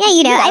know. Yeah,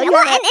 you know.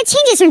 And it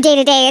changes from day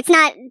to day. It's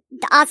not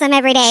awesome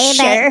every day.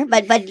 Sure,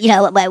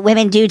 but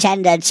women do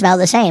tend to smell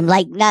the same.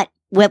 Like not.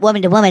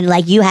 Woman to woman,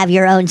 like you have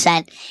your own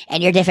scent,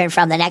 and you're different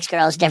from the next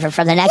girl is different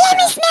from the next girl.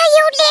 Let me smell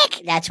your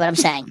lick. That's what I'm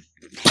saying.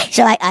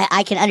 So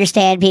I can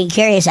understand being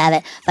curious of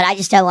it, but I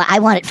just don't want. I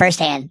want it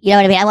firsthand. You know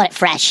what I mean? I want it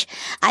fresh.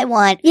 I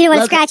want. You don't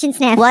want to scratch and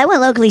sniff. Well, I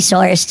want locally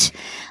sourced,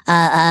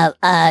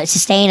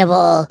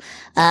 sustainable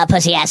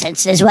pussy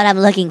essence is what I'm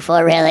looking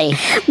for. Really.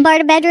 Bar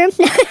to bedroom.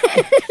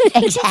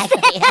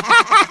 Exactly.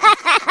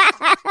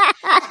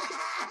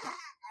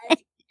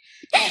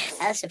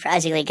 That's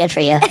surprisingly good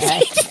for you.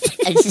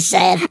 I'm just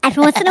saying.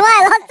 Every once in a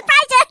while, I'll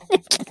surprise you.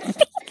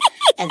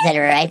 And then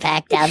right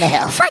back down the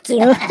hill. Fuck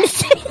you.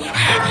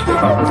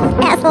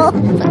 Asshole.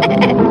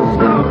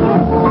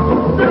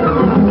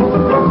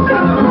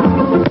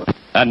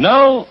 And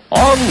now,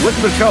 on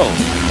with the show.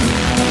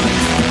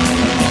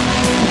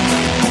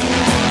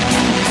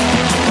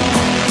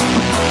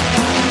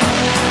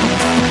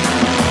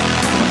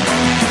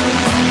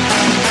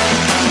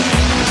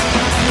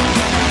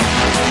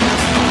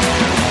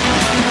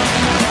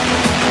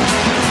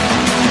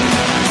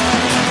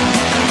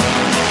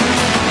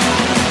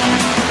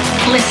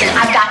 Listen,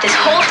 I've got this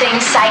whole thing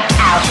psyched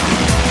out.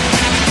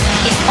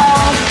 It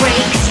all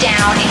breaks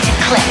down into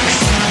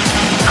cliques.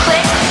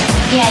 Cliques?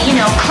 Yeah, you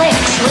know,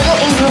 cliques. Little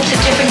in-groups of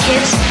different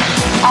kids.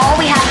 All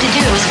we have to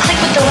do is click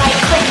with the right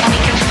clique and we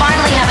can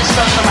finally have a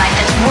social life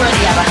that's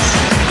worthy of us.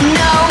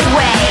 No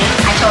way!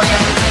 I told you,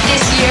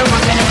 this year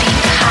we're gonna be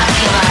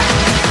popular.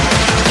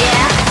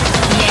 Yeah?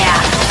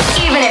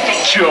 Even if it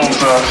kills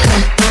us.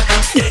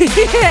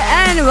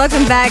 And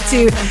welcome back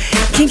to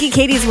Kinky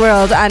Katie's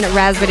World on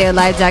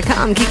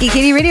RazRadioLive.com,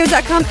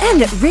 KinkyKatieRadio.com,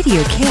 and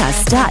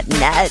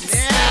RadioChaos.net.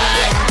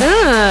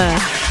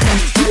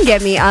 You can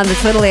get me on the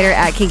Twitter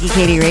at Kinky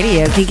Katie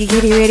Radio,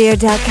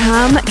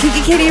 KinkyKatieRadio.com,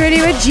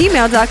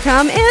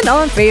 KinkyKatieRadio@gmail.com, and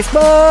on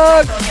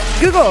Facebook.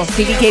 Google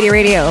Kinky Katie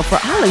Radio for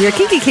all of your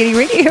Kinky Katie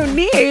Radio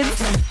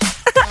needs.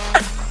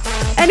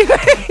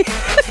 Anyway.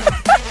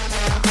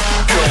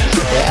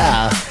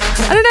 Yeah.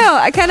 I don't know.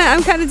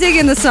 I'm kind of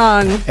digging the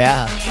song.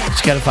 Yeah.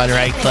 Just gotta find the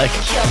right click.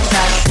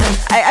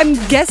 I'm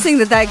guessing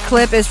that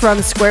clip is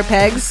from Square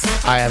Pegs.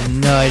 I have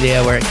no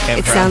idea where it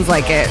came from. It sounds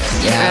like it.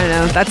 Yeah. I don't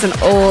know. That's an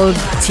old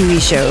TV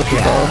show, people.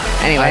 Yeah.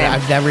 Anyway.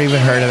 I've never even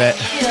heard of it.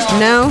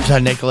 No? It was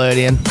on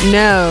Nickelodeon?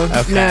 No.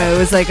 Okay. No, it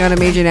was like on a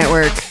major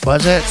network.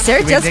 Was it?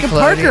 Sarah Jessica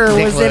Parker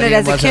was in it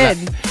as a kid.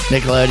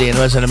 Nickelodeon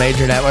wasn't a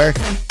major network?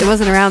 It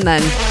wasn't around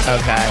then.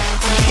 Okay.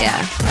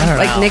 Yeah. I don't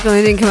know. Like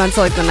Nickelodeon didn't come out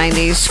until like the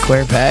 90s.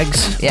 Square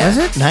Pegs? Yeah. Was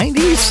it?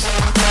 90s?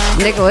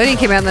 Nickelodeon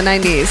came out in the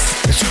 90s.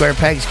 The Square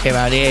Pegs came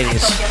out in the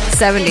 80s.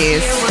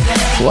 70s.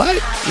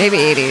 What? Maybe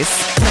 80s.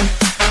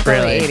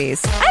 Really?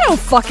 80s. I don't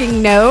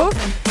fucking know.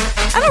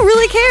 I don't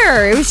really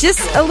care. It was just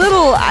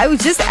I was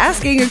just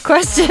asking a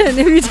question.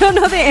 If you don't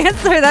know the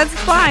answer, that's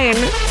fine.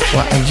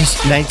 Well, I'm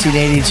just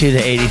 1982 to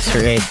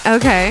 83.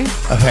 Okay.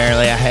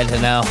 Apparently, I had to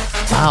know.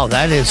 Wow,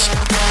 that is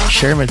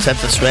Sherman set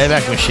the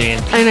Swayback Machine.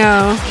 I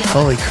know.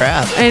 Holy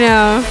crap. I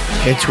know.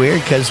 It's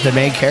weird because the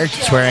main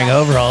character's wearing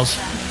overalls.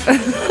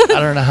 I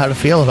don't know how to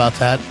feel about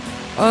that.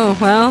 Oh,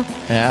 well.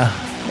 Yeah.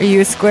 Are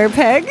you a square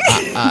peg?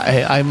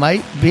 I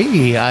might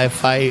be.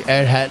 If I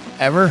had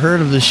ever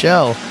heard of the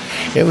show,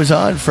 it was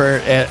on for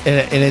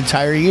an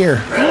entire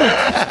year.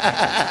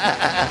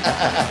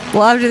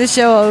 Well, after the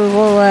show,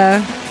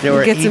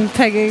 we'll get some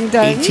pegging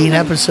done. 18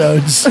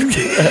 episodes.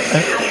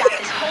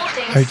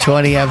 Or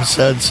 20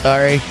 episodes,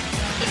 sorry.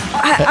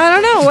 I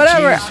don't know,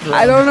 whatever. Jeez,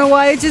 I don't know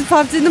why it just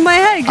popped into my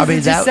head. Because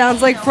it just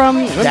sounds like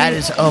from... That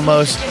is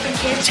almost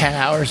 10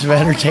 hours of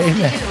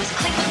entertainment.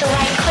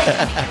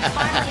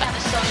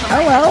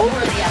 Oh, well.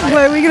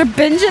 What, are we going to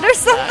binge it or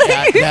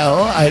something?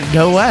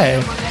 No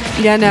way.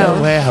 Yeah, no.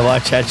 No way I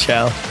watch that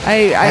show.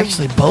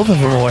 Actually, both of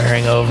them are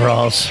wearing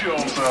overalls.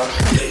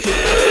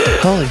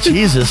 Holy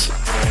Jesus.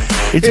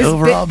 It's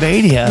overall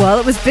mania. Well,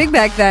 it was big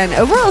back then.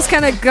 Overalls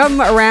kind of come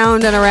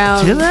around and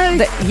around. Do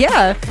they?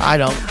 Yeah. I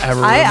don't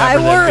ever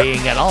remember them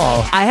being at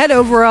all. I had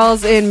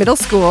overalls in middle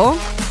school.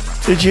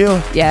 Did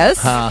you? Yes.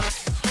 Huh.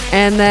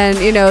 And then,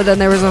 then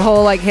there was a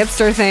whole,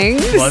 hipster thing.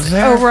 Was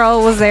there?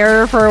 Overall was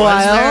there for a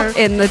while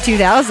in the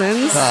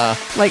 2000s.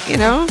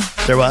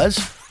 There was?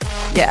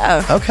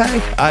 Yeah.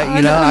 Okay.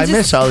 I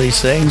miss all these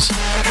things.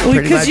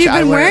 Because you've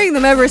been wearing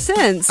them ever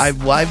since.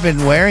 I've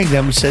been wearing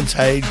them since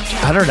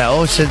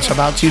since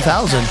about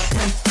 2000.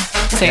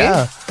 See?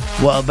 Yeah.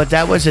 Well, but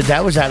that was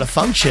at a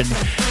function.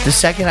 The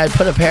second I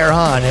put a pair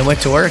on and went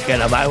to work in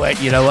them, I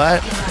went, you know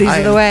what? These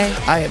are the way.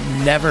 I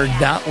am never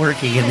not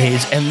working in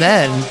these. And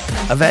then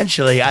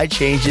eventually I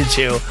changed it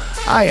to,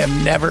 I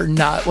am never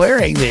not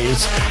wearing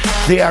these.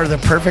 They are the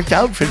perfect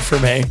outfit for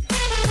me.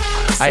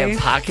 I have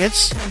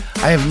pockets.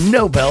 I have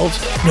no belt.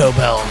 No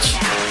belt.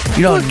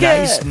 You know how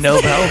nice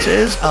no belt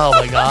is? Oh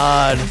my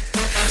God.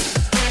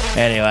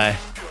 Anyway.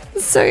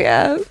 So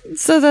yeah.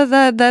 So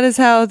that is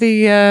how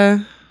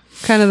the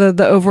kind of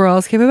the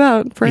overalls came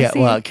about.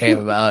 It came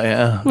about,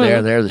 yeah.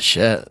 They're the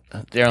shit.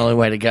 They're the only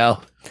way to go.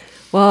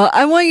 Well,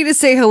 I want you to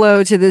say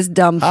hello to this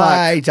dumb fuck.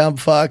 Hi, dumb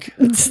fuck.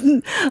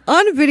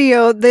 On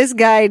video, this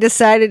guy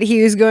decided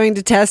he was going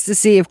to test to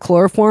see if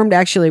chloroform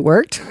actually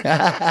worked.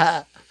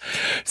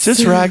 Does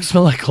this rag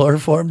smell like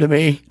chloroform to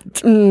me?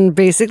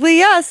 Basically,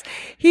 yes.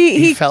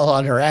 He fell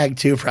on a rag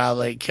too,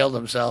 probably. Killed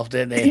himself,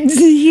 didn't he?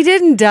 He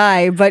didn't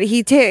die, but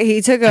he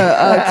took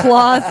a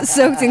cloth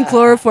soaked in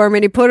chloroform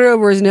and he put it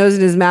over his nose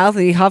and his mouth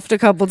and he huffed a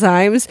couple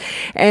times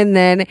and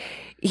then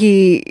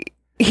he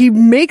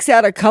makes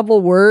out a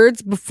couple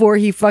words before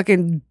he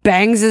fucking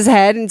bangs his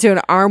head into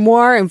an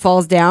armoire and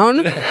falls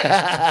down.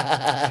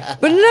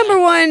 But number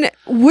one,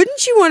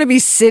 wouldn't you want to be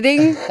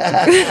sitting?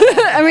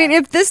 I mean,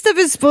 if this stuff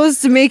is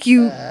supposed to make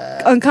you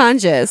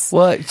unconscious.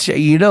 Well,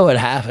 you know what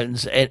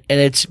happens, and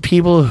it's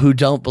people who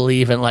don't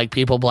believe in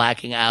people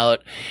blacking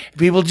out.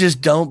 People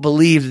just don't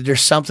believe that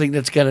there's something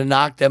that's going to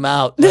knock them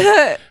out.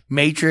 Like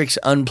Matrix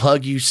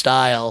unplug you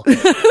style.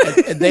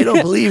 and they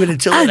don't believe it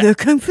until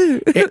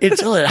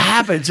until it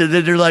happens. And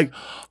then they're like,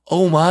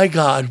 oh my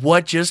God,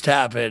 what just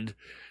happened?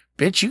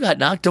 Bitch, you got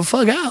knocked the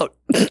fuck out.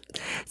 Dude,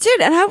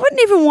 and I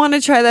wouldn't even want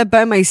to try that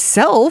by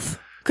myself.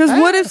 Because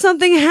what if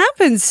something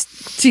happens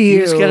to you?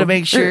 You just got to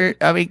make sure.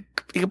 I mean,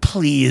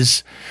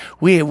 please.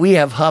 We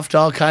have huffed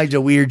all kinds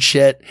of weird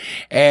shit.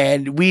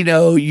 And we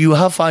know you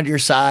huff on your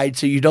side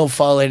so you don't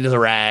fall into the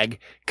rag.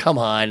 Come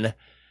on.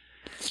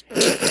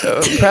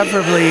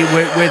 Preferably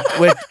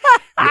with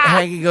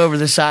hanging over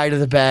the side of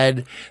the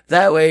bed.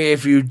 That way,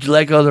 if you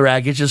let go of the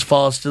rag, it just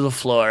falls to the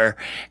floor.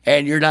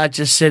 And you're not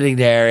just sitting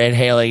there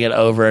inhaling it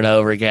over and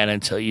over again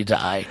until you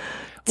die.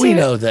 We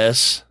know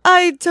this.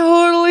 I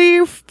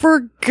totally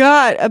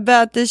forgot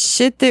about the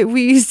shit that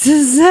we used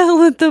to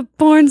sell at the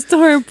porn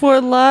store in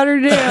Fort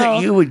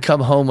Lauderdale. You would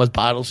come home with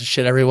bottles of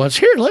shit every once.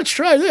 Here, let's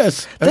try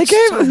this. That's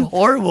so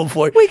horrible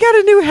for you. We got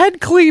a new head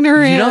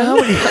cleaner in. You know how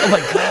many? Oh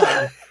my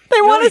God.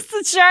 They want us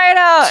to try it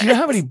out. Do you know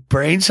how many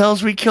brain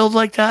cells we killed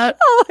like that?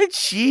 Oh my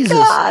Jesus.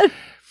 God.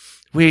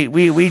 We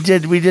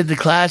did the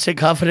classic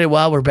huffing it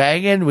while we're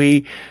banging.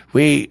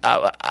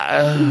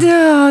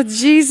 Oh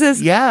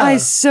Jesus! Yeah, I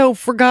so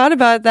forgot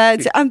about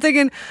that. I'm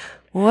thinking,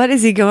 what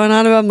is he going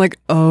on about? I'm like,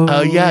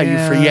 oh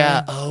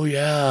yeah, oh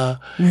yeah.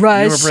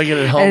 Rush. You were bringing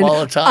it home all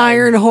the time.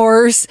 Iron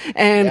Horse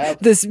and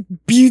this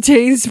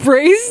butane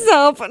spray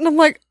stuff, and I'm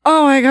like,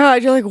 oh my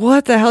God! You're like,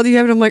 what the hell do you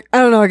have? And I'm like, I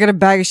don't know. I got a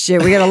bag of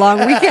shit. We got a long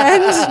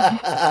weekend.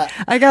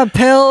 I got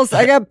pills.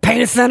 I got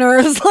pain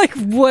thinners. Like,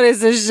 what is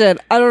this shit?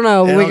 I don't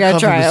know. We gotta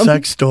try them.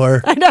 Sex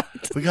store. I know.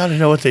 We gotta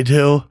know what they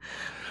do.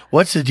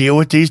 What's the deal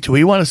with these? Do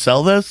we want to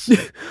sell this?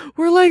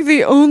 We're like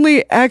the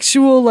only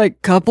actual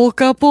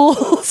couple,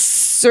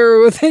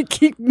 so they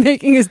keep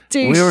making us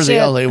do shit. We were the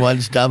only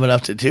ones dumb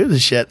enough to do the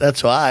shit.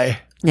 That's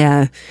why.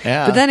 Yeah.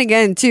 Yeah. But then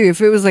again, too, if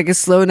it was like a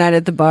slow night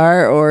at the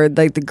bar or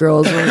like the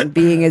girls weren't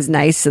being as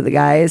nice to the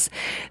guys,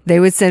 they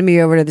would send me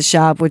over to the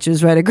shop, which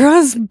was right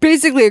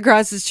basically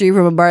across the street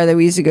from a bar that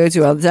we used to go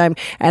to all the time.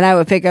 And I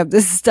would pick up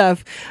this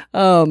stuff.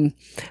 Liquid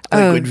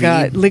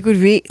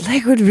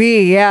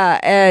V. Yeah.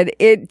 And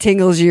it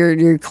tingles your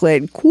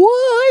clit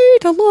quite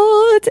a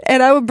lot.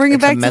 And I would bring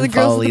it back to the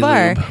girls at the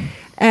bar. Lube.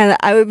 And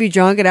I would be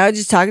drunk and I would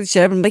just talk the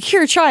shit up. I'm like,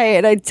 here, try it.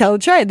 And I'd tell them,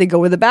 try it. They'd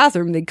go in the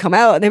bathroom. They'd come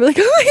out and they'd be like,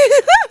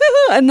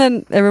 oh, and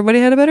then everybody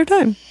had a better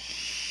time.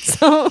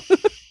 So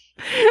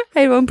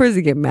I had one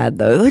person get mad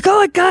though. Like, oh,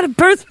 I got it,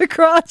 burst my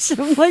crotch.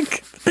 I'm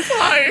like,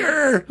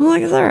 fire. I'm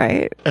like, it's all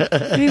right.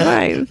 It'll be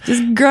fine.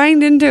 Just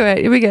grind into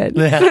it. You'll be good.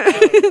 Yeah.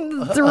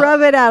 Just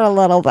rub it out a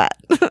little bit.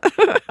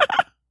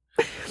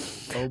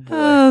 Oh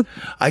boy.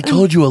 I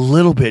told you a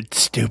little bit,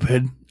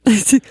 stupid.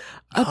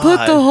 I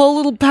put the whole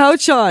little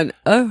pouch on.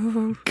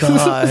 Oh,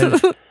 God.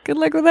 Good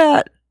luck with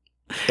that.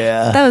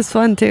 Yeah. That was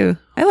fun too.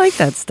 I like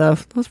that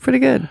stuff. That was pretty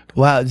good.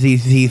 Wow, the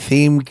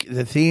theme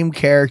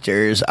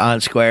characters on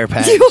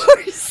SquarePants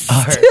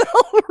are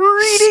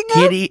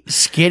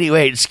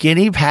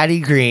skinny Patty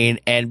Green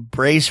and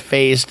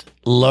brace-faced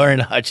Lauren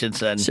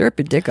Hutchinson. Sure, rip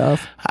your dick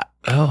off.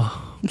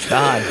 Oh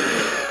God.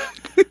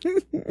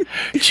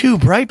 Two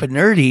bright but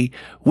nerdy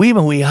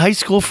wee high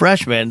school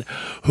freshmen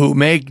who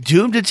make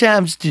doomed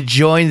attempts to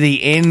join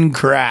the in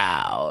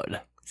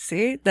crowd.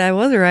 See, that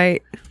was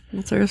right.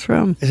 That's where it's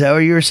from. Is that what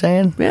you were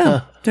saying?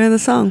 Yeah, during the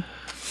song.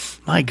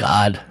 My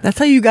God. That's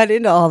how you got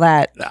into all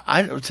that.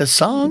 It's a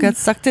song? You got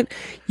sucked in.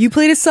 You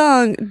played a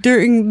song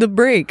during the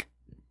break.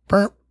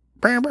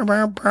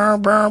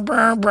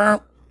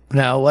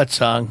 Now, what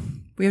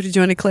song? We have to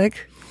join a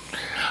clique.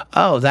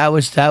 Oh, that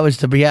was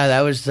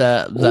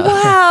the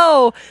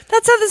Wow,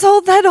 that's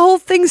how that whole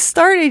thing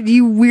started.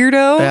 You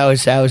weirdo.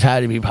 That was how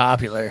to be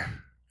popular.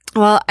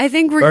 Well, I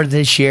think or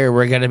this year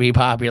we're going to be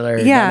popular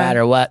no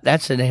matter what.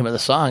 That's the name of the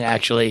song,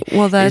 actually.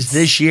 Well, that's is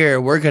this year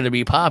we're going to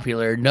be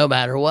popular no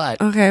matter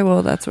what. Okay,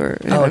 well, that's where.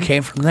 Oh, it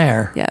came from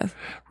there. Yeah.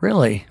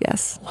 Really?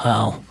 Yes.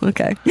 Wow.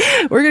 Okay,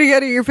 we're gonna go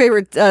to your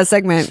favorite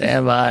segment.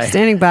 Stand by.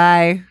 Standing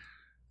by.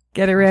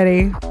 Get it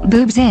ready.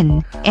 Boobs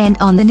in and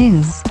on the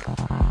news.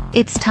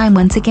 It's time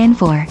once again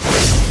for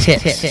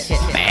Tips,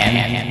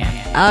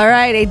 man. All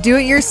right, a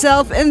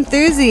do-it-yourself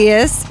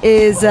enthusiast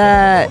is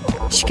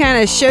she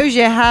kind of shows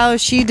you how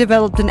she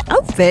developed an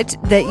outfit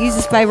that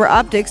uses fiber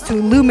optics to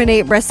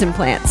illuminate breast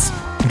implants.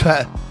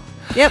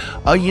 Yep.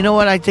 Oh, you know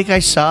what? I think I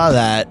saw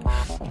that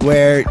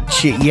where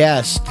she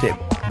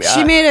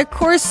made a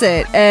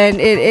corset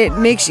and it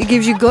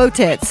gives you glow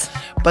tits.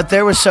 But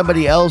there was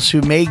somebody else who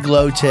made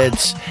glow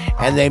tits,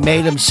 and they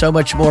made them so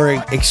much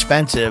more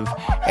expensive,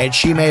 and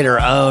she made her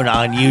own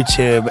on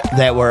YouTube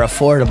that were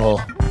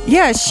affordable.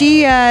 Yeah,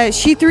 she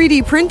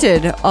 3D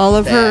printed all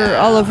of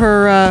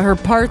her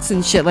parts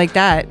and shit like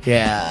that.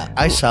 Yeah,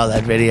 I saw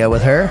that video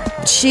with her.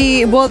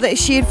 She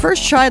had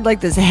first tried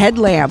like this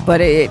headlamp,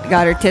 but it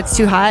got her tits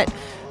too hot.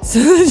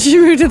 So she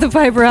moved to the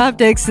fiber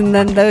optics, and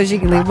then those you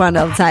can leave on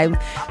all the time.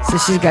 So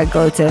she's got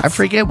glow tits. I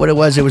forget what it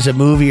was. It was a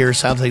movie or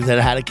something that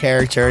had a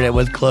character in it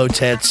with glow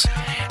tits.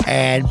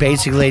 And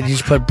basically, you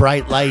just put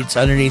bright lights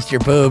underneath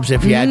your boobs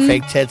if you had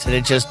fake tits, and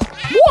it just...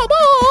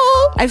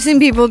 I've seen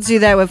people do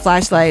that with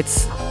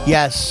flashlights.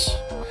 Yes.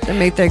 To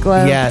make their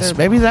glow. Yes,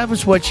 maybe that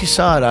was what you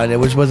saw it on. It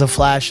was with a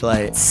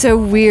flashlight. It's so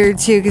weird,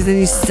 too, because then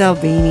you so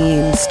veiny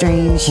and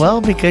strange.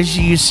 Well, because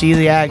you see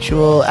the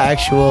actual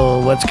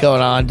what's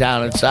going on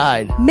down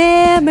inside.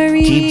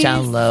 Memories. Deep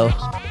down low.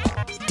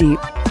 Deep.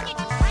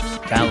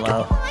 Down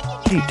low.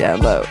 Deep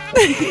down low.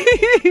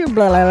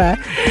 Blah, blah, blah.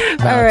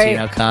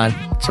 Valentino Khan.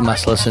 It's a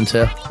must listen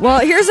to. Well,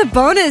 here's a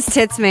bonus,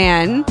 Tits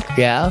Man.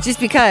 Yeah? Just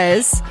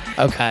because.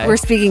 Okay. We're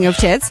speaking of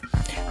tits.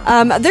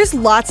 There's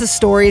lots of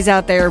stories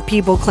out there of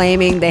people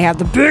claiming they have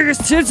the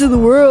biggest tits in the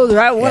world, or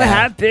I want to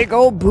have big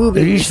old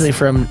boobies. They're usually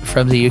from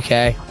the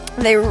UK.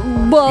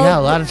 Yeah,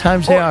 a lot of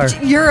times they are.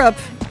 Europe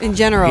in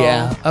general.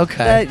 Yeah,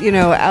 okay.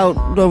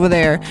 Out over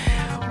there.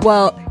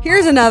 Well,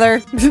 here's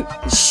another.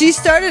 She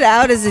started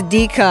out as a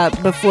D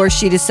cup before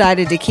she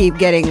decided to keep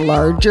getting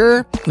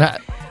larger.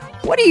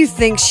 What do you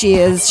think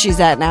she's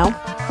at now?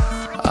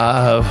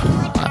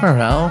 I don't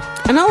know.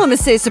 And all I'm gonna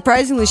say,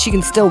 surprisingly, she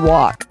can still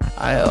walk.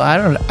 I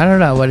don't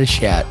know. What is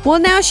she at? Well,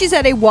 now she's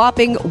at a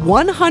whopping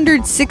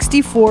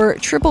 164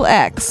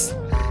 XXX.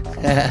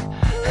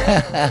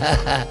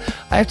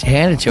 I have to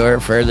hand it to her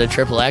for the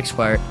XXX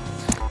part.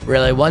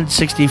 Really,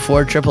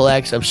 164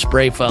 XXX of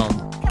spray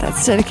foam.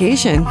 That's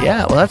dedication.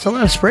 Yeah, well, that's a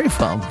lot of spray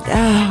foam.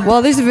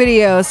 Well, there's a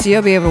video, so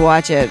you'll be able to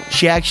watch it.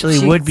 She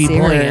actually would be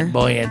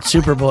buoyant,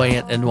 super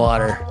buoyant in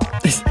water.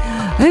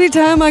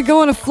 Anytime I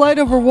go on a flight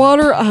over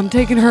water, I'm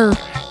taking her.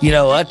 You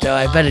know what, though?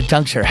 I bet it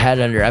dunks her head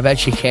under. I bet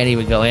she can't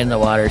even go in the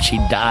water.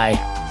 She'd die.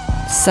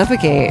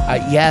 Suffocate.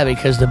 Yeah,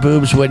 because the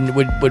boobs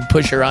would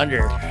push her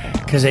under.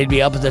 Because they'd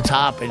be up at the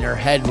top, and her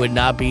head would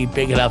not be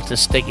big enough to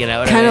stick,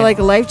 Kind of like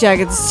a life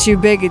jacket. It's too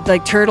big. It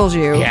like turtles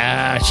you.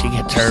 Yeah, she'd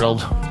get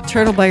turtled.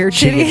 Turtled by her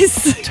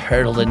titties.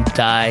 Turtled and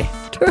die.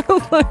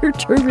 Turtled by her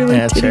turbulent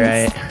That's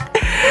titties. right.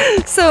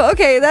 So,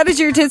 okay, that is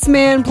your Tits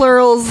Man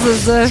plurals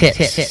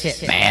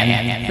Tits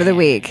Man for the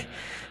week.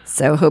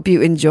 So, hope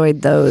you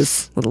enjoyed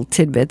those little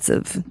tidbits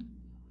of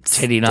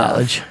titty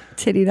knowledge.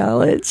 Titty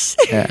knowledge.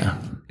 Yeah.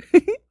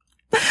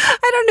 I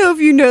don't know if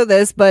you know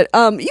this, but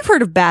you've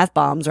heard of bath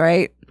bombs,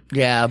 right?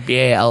 Yeah,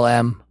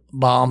 BALM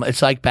bomb.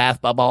 It's like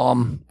bath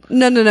bomb.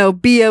 No,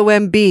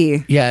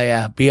 BOMB.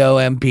 Yeah,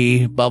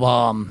 BOMB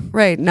bomb.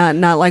 Right, not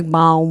like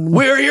bomb.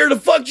 We're here to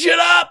fuck shit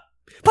up.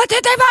 What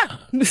did they fuck?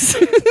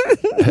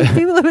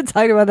 People have been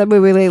talking about that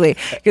movie lately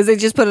because they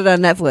just put it on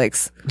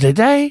Netflix. Did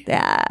they?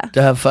 Yeah.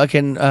 The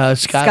fucking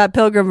Scott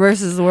Pilgrim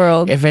versus the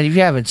World. If any of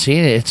you haven't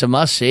seen it, it's a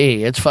must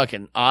see. It's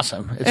fucking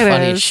awesome. It's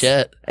funny as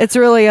shit. It's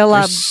really a lot.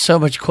 There's so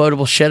much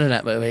quotable shit in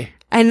that movie.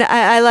 And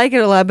I like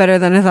it a lot better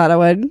than I thought I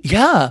would.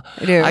 Yeah,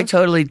 I do. I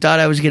totally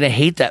thought I was gonna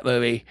hate that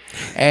movie,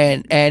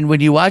 and when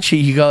you watch it,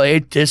 you go,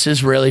 "This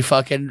is really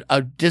fucking."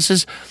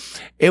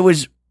 It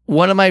was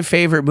one of my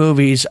favorite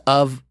movies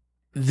of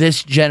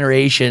this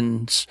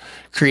generation's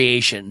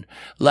creation,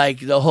 like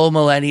the whole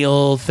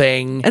millennial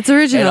thing. It's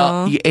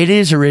original. It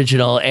is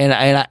original, and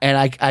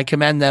I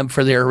commend them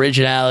for their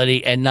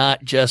originality and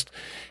not just.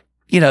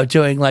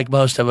 Doing like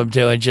most of them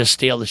do and just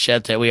steal the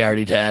shit that we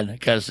already did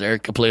because they're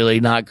completely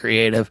not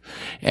creative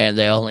and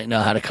they only know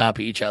how to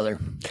copy each other.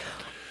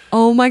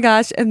 Oh my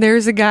gosh. And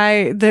there's a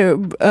guy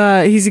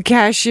that he's a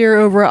cashier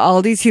over at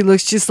Aldi's. He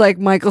looks just like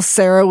Michael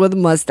Cera with a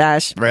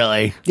mustache.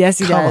 Really? Yes,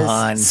 he Come does.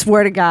 on.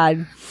 Swear to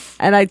God.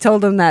 And I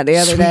told him that the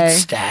other Sweet day.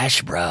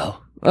 stash, bro.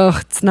 Oh,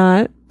 it's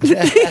not. He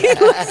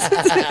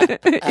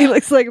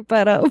looks like a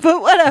pedo,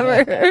 but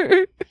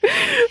whatever.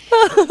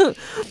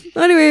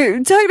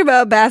 Anyway, talking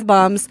about bath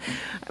bombs,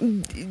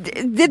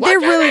 they're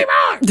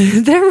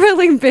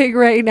really big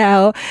right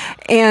now,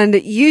 and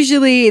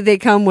usually they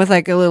come with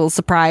like a little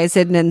surprise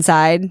hidden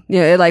inside.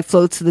 It like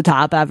floats to the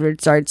top after it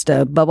starts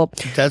to bubble.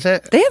 Does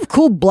it? They have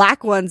cool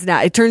black ones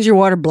now. It turns your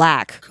water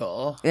black.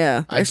 Cool.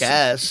 Yeah, I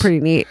guess. Pretty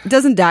neat. It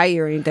doesn't dye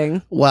you or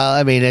anything. Well,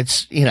 I mean,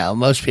 it's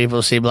most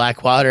people see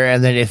black water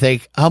and then you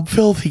think, I'm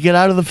filthy. Get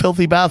out of the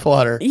filthy bath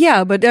water.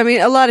 Yeah, but I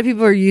mean, a lot of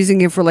people are using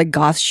it for like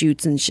goth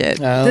shoots and shit.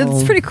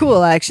 It's pretty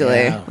cool, actually.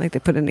 Yeah. Like they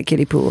put it in a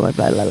kiddie pool, blah,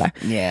 blah, blah.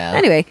 Yeah.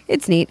 Anyway,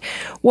 it's neat.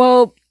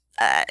 Well,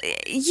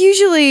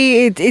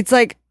 usually it's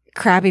like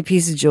crappy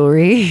piece of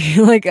jewelry,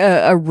 like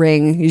a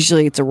ring.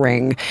 Usually it's a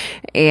ring.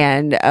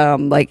 And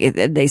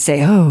they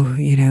say,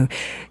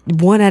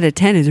 1 out of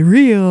 10 is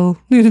real.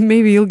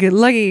 Maybe you'll get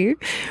lucky.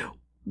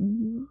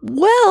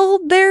 Well,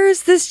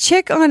 there's this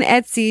chick on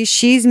Etsy.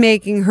 She's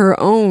making her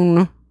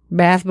own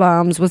bath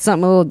bombs with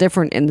something a little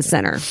different in the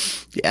center.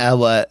 Yeah,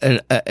 what?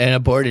 An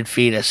aborted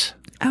fetus.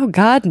 Oh,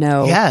 God,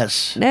 no.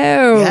 Yes.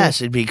 No.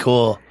 Yes, it'd be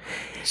cool.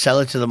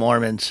 Sell it to the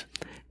Mormons.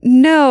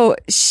 No,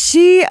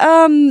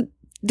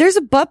 there's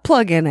a butt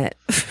plug in it.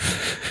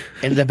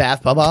 In the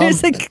bath bomb?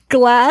 There's a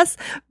glass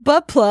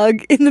butt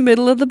plug in the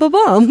middle of the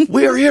bomb.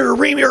 We're here to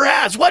ream your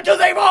ass. What do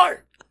they want?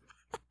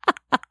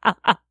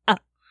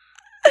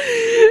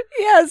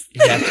 Yes.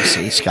 You have to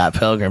see Scott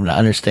Pilgrim to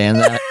understand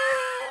that.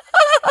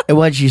 And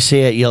once you see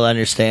it, you'll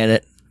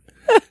understand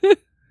it.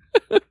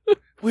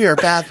 We are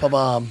bath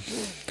bomb.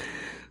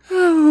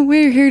 Oh,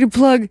 we're here to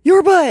plug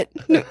your butt.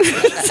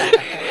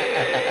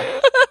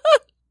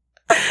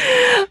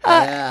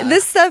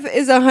 This stuff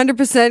is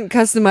 100%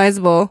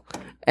 customizable,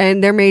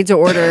 and they're made to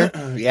order.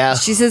 Yeah.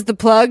 She says the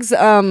plugs,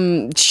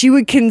 she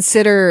would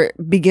consider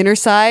beginner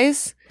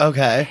size.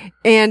 Okay.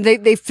 And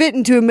they fit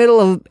into a middle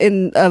of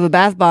a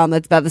bath bomb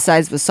that's about the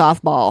size of a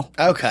softball.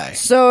 Okay.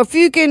 So if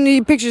you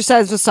picture the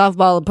size of a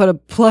softball and put a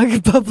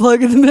butt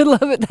plug in the middle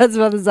of it, that's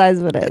about the size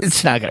of it is.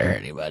 It's not gonna hurt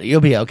anybody. You'll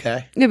be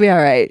okay. You'll be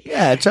all right.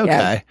 Yeah, it's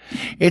okay.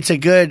 Yeah. It's a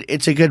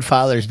good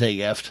Father's Day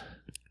gift.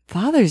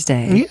 Father's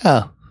Day?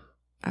 Yeah.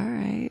 All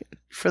right.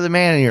 For the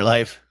man in your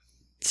life.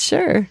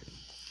 Sure.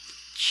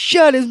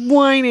 Shut his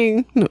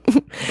whining.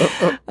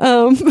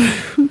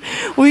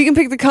 Well, you can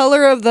pick the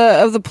color of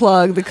the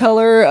plug, the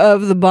color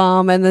of the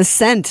bomb, and the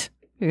scent.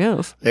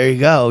 Yes. There you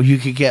go. You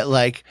could get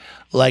like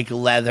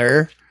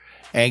leather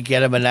and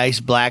get him a nice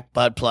black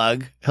butt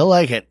plug. He'll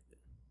like it.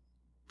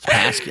 It's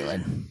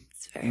masculine.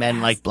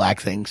 Men like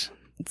black things.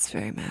 It's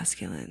very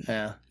masculine.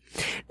 Yeah.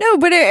 No,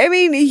 but I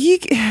mean,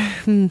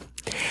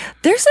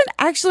 there's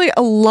actually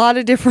a lot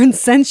of different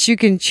scents you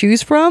can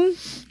choose from.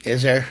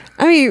 Is there?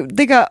 I mean,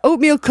 they got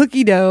oatmeal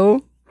cookie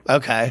dough.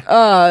 Okay.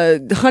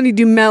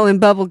 Honeydew melon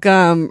bubble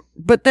gum,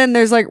 but then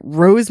there's like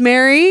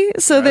rosemary.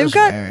 So they've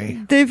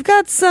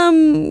got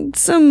some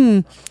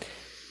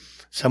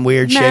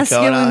weird shit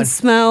going on.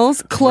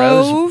 Smells.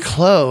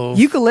 Clove.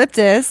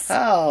 Eucalyptus.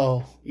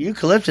 Oh,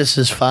 eucalyptus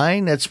is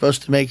fine. That's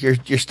supposed to make your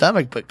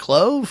stomach, but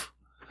clove.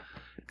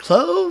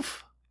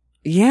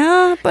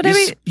 Yeah, but I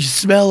mean, you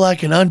smell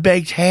like an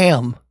unbaked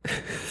ham.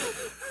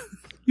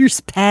 You're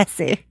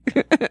spassy.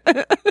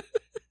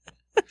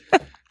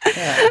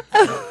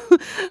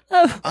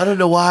 I don't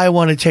know why I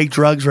want to take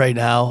drugs right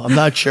now. I'm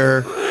not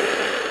sure.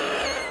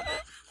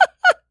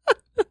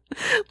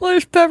 Well,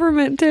 there's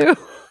peppermint too.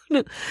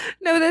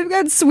 No, they've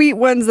got sweet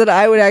ones that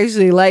I would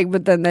actually like,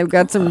 but then they've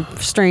got some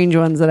strange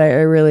ones that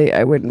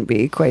I wouldn't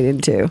be quite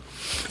into.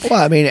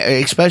 Well, I mean,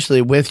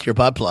 especially with your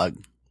butt plug.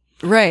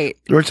 Right.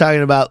 We're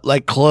talking about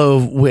like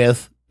clove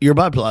with your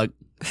butt plug.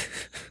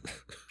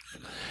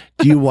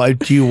 Do you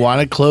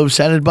want a clove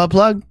scented butt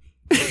plug?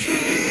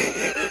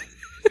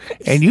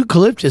 And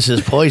eucalyptus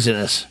is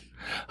poisonous.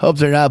 Hope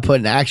they're not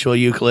putting actual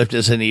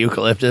eucalyptus in the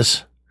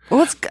eucalyptus.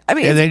 Well, and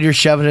then you're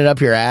shoving it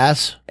up your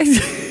ass.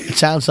 It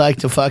sounds like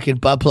the fucking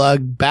butt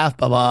plug bath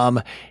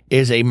bomb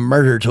is a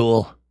murder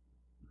tool.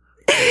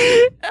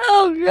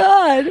 Oh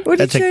God! What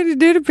are you trying to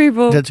do to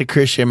people? That's a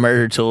Christian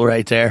murder tool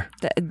right there.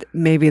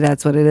 Maybe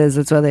that's what it is.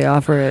 That's why they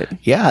offer it.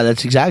 Yeah,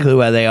 that's exactly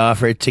why they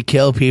offer it, to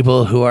kill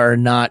people who are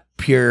not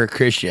pure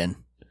Christian.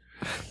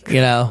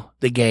 You know,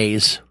 the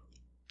gays.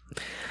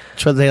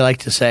 That's what they like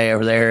to say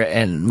over there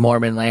in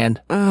Mormon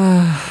land.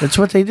 That's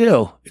what they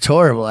do. It's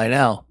horrible, I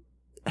know.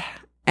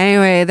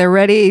 Anyway, they're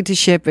ready to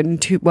ship in 1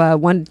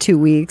 to 2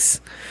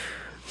 weeks,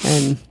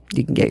 and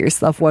you can get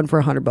yourself one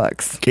for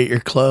 $100. Get your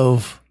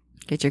clove.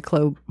 Get your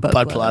clove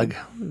butt plug.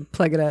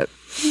 Plug it up.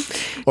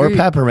 Or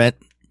peppermint.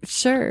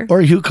 Sure.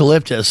 Or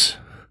eucalyptus.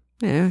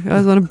 Yeah, I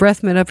always want to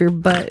breath mint up your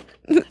butt.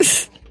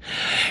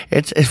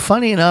 It's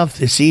funny enough,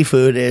 the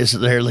seafood is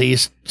their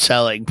least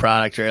selling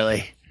product,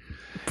 really.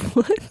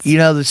 What? You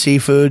know, the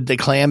seafood, the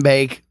clam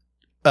bake,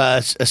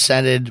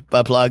 scented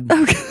butt plug,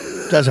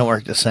 doesn't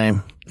work the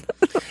same.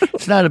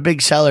 It's not a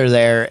big seller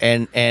there,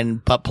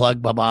 and butt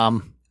plug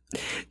bomb.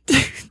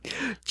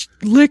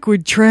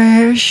 Liquid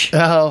trash.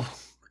 Oh,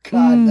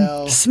 God,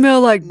 no.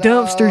 Smell like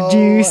dumpster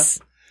juice.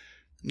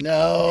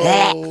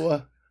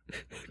 No.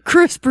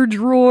 Crisper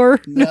drawer.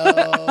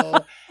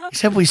 No.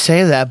 Except we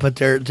say that, but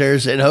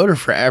there's an odor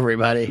for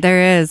everybody.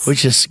 There is.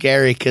 Which is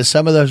scary, because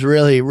some of those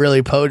really,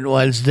 really potent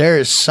ones, there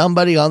is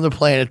somebody on the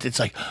planet that's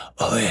like,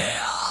 oh,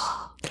 yeah.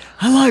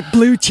 I like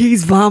blue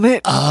cheese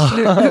vomit.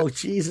 Oh,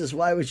 Jesus,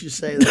 why would you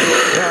say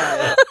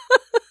that?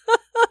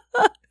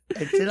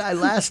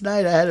 Last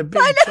night I had a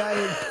big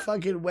giant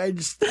fucking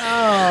wedge.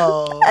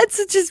 Oh.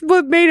 That's just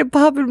what made it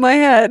pop in my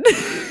head.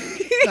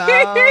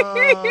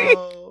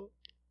 Oh.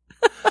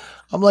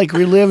 I'm like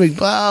reliving.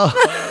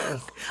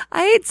 Oh.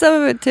 I ate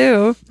some of it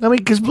too. I mean,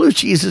 because blue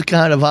cheese is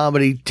kind of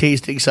vomity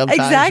tasting sometimes.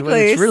 Exactly.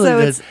 When it's really so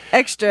it's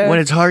extra. When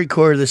it's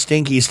hardcore, the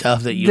stinky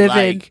stuff that you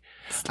like.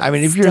 I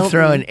mean, if you're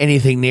throwing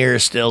anything near a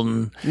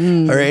Stilton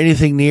or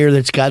anything near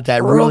that's got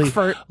that really,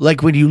 Roquefort.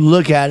 like when you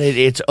look at it,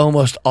 it's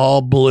almost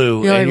all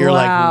blue. You're and you're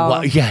wow.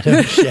 like, wow. Yeah,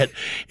 no shit.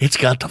 It's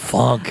got the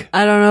funk.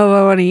 I don't know if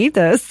I want to eat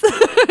this.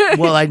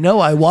 Well, I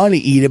know I want to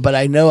eat it, but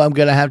I know I'm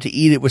going to have to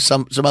eat it with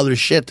some other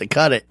shit to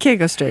cut it. Can't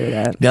go straight with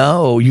that.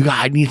 No,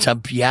 I need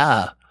some,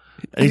 I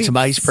need some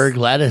iceberg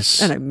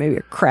lettuce. And maybe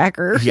a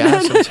cracker.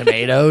 Yeah, some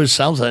tomatoes,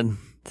 something.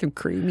 Some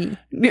creamy.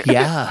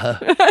 Yeah.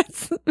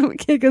 We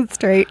can't go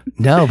straight.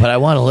 No, but I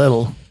want a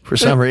little for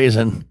some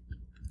reason.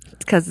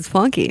 It's because it's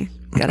funky.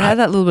 Gotta have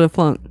that little bit of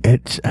funk.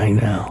 I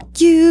know.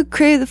 You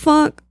crave the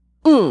funk.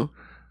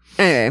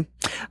 Anyway,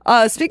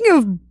 speaking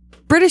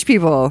of British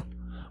people.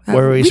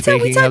 Where are we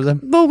speaking of them?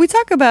 Well, we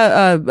talk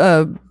about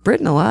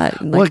Britain a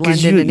lot. Like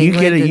because London and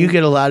England you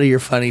get a lot of your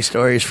funny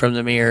stories from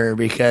the Mirror,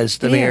 because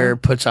the Mirror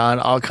puts on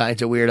all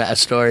kinds of weird ass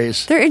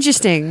stories. They're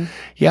interesting.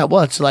 Yeah,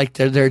 well, it's like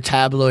they're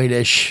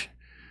tabloidish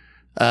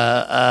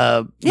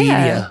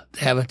media.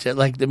 They have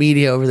like the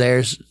media over there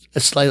is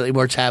slightly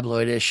more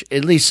tabloidish,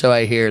 at least so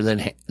I hear than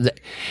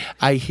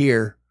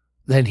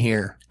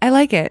hear. I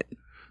like it.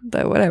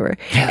 But whatever.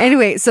 Yeah.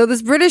 Anyway, so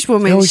this British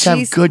woman, they always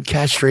have good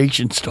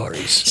castration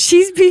stories.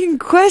 She's being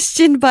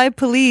questioned by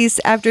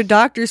police after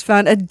doctors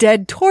found a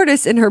dead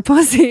tortoise in her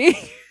pussy.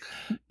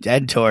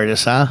 Dead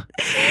tortoise, huh?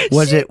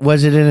 Was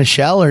it in a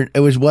shell, or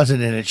it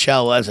wasn't in a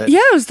shell, was it? Yeah,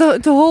 it was the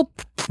whole.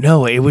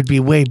 No, it would be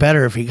way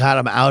better if he got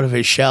him out of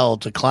his shell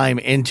to climb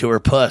into her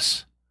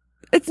puss.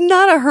 It's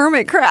not a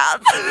hermit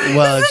crab.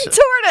 Well, it's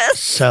a tortoise.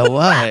 So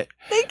what?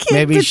 They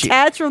can't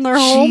detach from their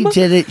home. She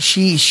did it.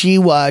 She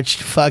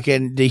watched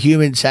fucking The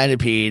Human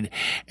Centipede,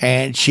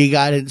 and she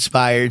got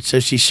inspired. So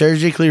she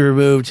surgically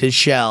removed his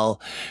shell,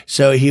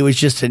 so he was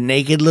just a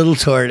naked little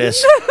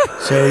tortoise.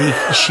 So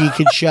she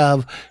could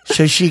shove,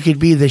 so she could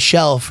be the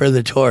shell for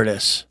the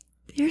tortoise.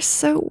 You're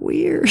so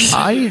weird.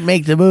 I didn't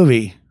make the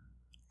movie.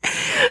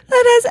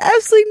 That has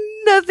absolutely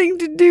nothing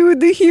to do with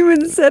The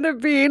Human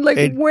Centipede.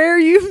 Like, where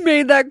you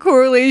made that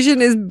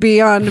correlation is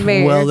beyond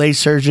me. Well, they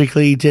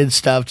surgically did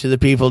stuff to the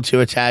people to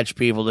attach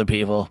people to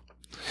people.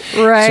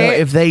 Right. So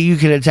if you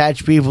can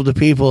attach people to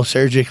people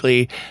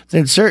surgically,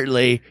 then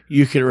certainly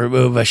you can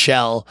remove a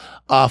shell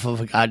off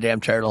of a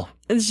goddamn turtle.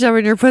 And shove it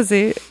in your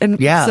pussy and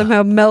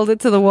somehow meld it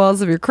to the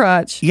walls of your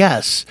crotch.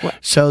 Yes. What?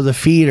 So the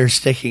feet are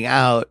sticking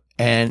out,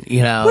 and,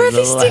 where are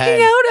they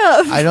sticking out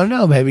of? I don't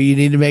know. Maybe you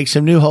need to make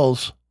some new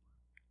holes.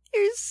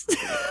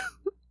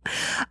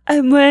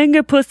 I'm wearing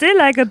a pussy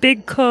like a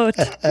big coat.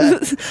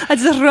 I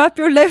just wrap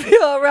your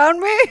labia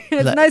around me.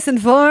 It's nice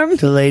and warm.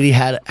 The lady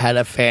had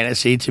a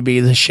fantasy to be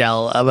the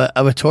shell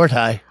of a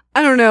tortoise.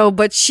 I don't know,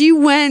 but she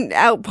went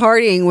out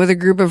partying with a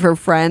group of her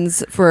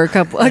friends for a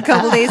couple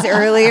days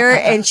earlier,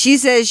 and she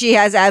says she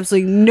has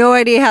absolutely no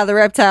idea how the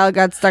reptile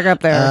got stuck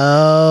up there.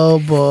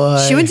 Oh boy!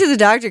 She went to the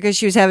doctor because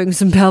she was having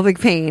some pelvic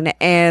pain,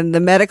 and the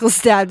medical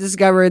staff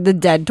discovered the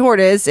dead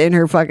tortoise in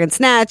her fucking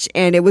snatch,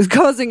 and it was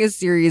causing a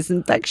serious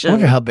infection. I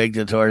wonder how big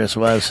the tortoise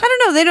was. I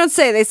don't know. They don't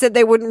say. They said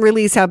they wouldn't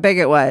release how big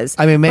it was.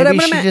 I mean, maybe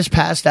she just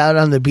passed out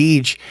on the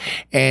beach,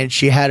 and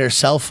she had her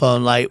cell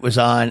phone light was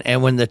on,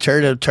 and when the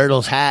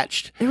turtles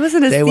hatched. It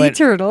wasn't a sea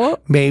turtle.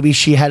 Maybe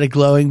she had a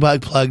glowing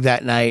bug plug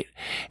that night.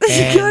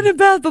 She got a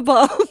bath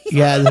bomb.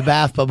 Yeah, the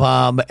bath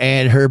bomb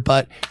and her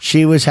butt.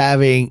 She was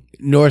having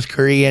North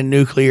Korean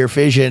nuclear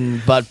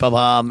fission butt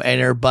bomb, and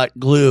her butt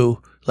glowed.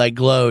 You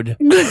know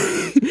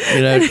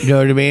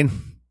what I mean?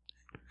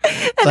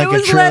 And like it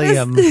was a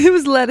trillium. It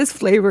was lettuce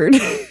flavored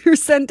or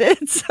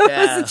scented, so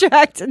I was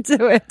attracted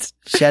to it.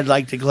 She had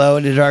like the glow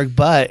in the dark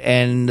butt,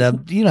 and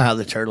you know how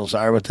the turtles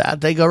are with that.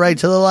 They go right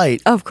to the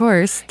light. Of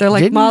course. They're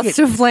like moths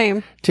to a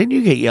flame. Didn't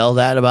you get yelled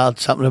at about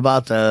something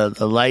about the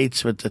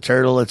lights with the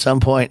turtle at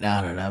some point?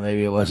 I don't know.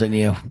 Maybe it wasn't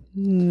you.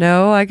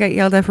 No, I got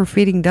yelled at for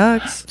feeding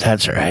ducks.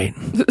 That's right.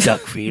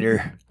 Duck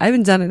feeder. I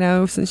haven't done it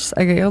now since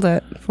I got yelled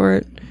at for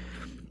it.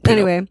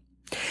 Anyway.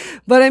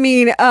 But I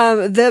mean,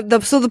 so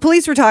the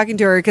police were talking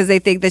to her because they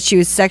think that she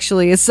was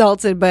sexually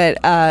assaulted, but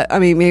I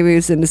mean, maybe it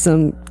was into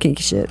some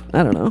kinky shit.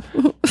 I don't know.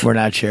 We're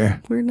not sure.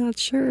 We're not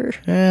sure.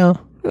 Yeah.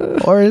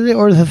 Or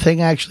the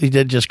thing actually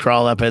did just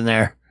crawl up in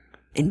there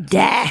and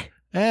die.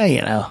 Yeah,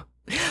 you know.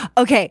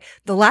 Okay,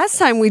 the last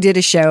time we did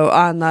a show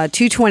on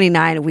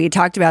 229, we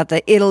talked about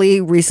that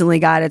Italy recently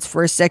got its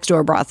first sex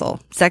doll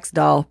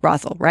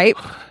brothel, right?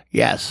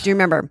 Yes. Do you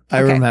remember? I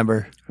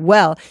remember.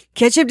 Well,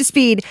 catch up to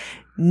speed.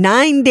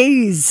 9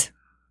 days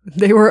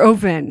they were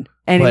open,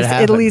 and it's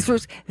Italy's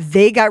first.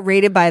 They got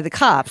raided by the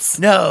cops.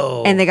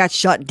 No, and they got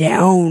shut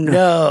down.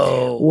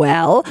 No.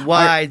 Well,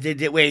 why did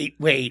they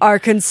wait? Our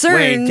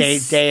concerns.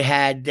 Wait, they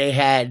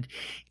had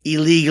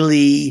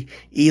illegally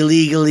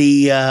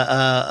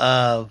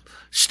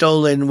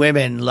stolen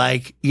women,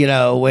 like, you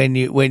know, when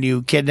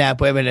you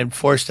kidnap women and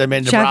force them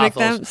into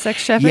brothels.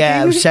 Sex trafficking.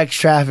 Yeah, sex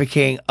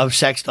trafficking of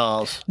sex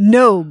dolls.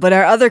 No, but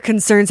our other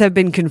concerns have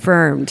been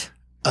confirmed.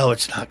 Oh,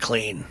 it's not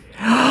clean.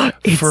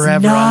 It's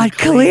forever not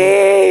unclean.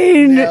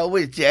 clean. No,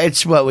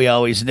 it's what we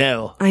always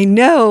knew. I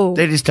know.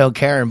 They just don't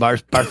care in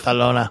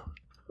Barcelona.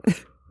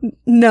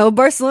 No,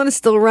 Barcelona's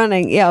still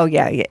running. Yeah, oh,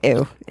 yeah.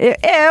 Ew.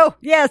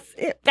 Yes.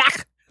 Ew.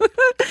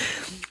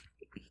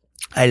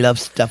 I love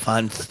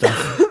Stefan's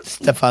stuff.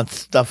 Stefan's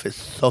stuff is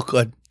so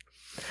good.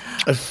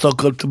 It's so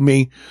good to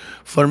me.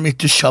 For me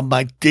to shove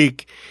my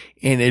dick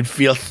and it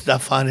feels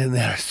Stefan in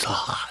there so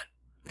hot.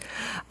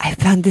 I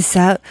found this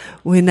out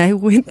when I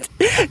went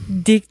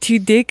dick to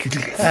dick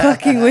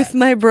fucking with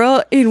my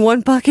bro in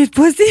one pocket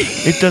pussy.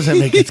 It doesn't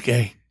make us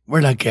gay.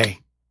 We're not gay.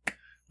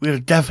 We're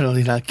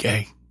definitely not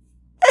gay.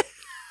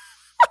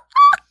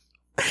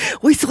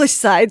 We switch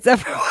sides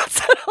every once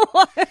in a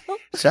while.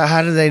 So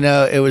how do they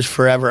know it was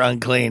forever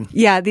unclean?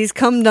 Yeah, these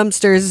cum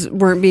dumpsters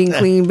weren't being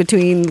cleaned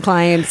between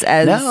clients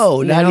as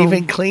not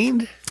even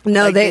cleaned.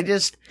 No, like they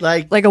just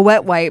like a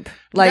wet wipe,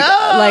 like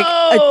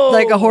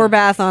a whore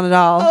bath on it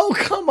all. Oh,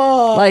 come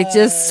on! Like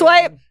just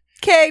swipe.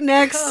 Okay,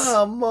 next.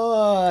 Come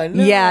on.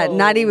 No. Yeah,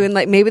 not even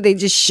like maybe they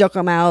just shook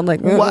them out, like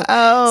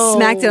wow,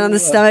 smacked it on the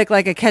stomach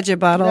like a ketchup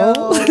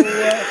bottle.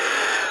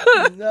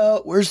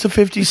 No, where's the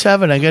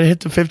 57? I gotta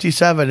hit the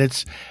 57.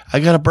 I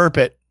gotta burp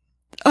it.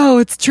 Oh,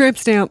 it's tramp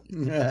stamp.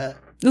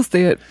 You'll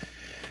see it.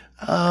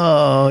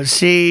 Oh,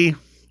 see.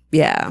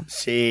 Yeah.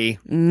 See.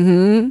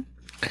 Mm-hmm.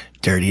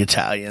 Dirty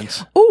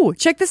Italians. Oh,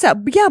 check this out.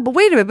 Yeah, but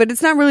wait a minute. But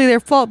it's not really their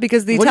fault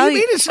because the Italian. What do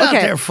you mean it's not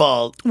their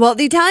fault? Well,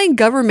 the Italian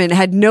government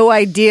had no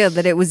idea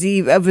that it was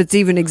of its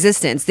even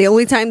existence. The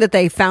only time that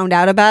they found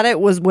out about it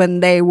was when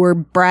they were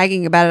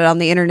bragging about it on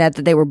the internet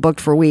that they were booked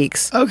for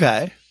weeks.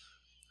 Okay.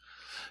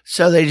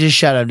 So they just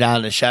shut them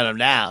down to shut them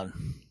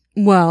down.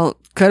 Well,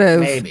 could have.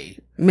 Maybe.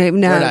 No.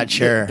 We're not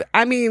sure.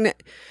 I mean,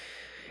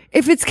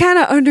 if it's kind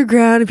of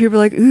underground and people are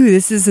like, ooh,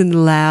 this isn't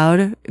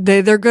loud,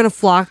 they're going to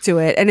flock to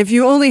it. And if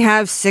you only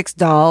have 6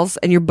 dolls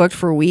and you're booked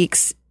for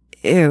weeks,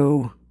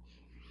 ew.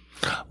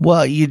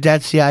 Well,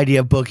 that's the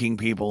idea of booking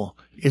people,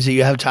 is that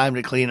you have time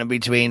to clean them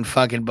between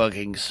fucking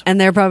bookings. And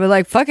they're probably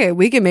like, fuck it,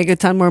 we can make a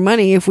ton more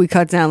money if we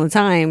cut down the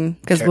time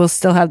because we'll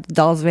still have the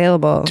dolls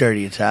available.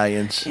 Dirty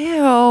Italians.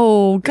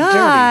 Ew,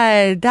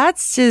 God,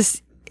 that's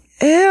just,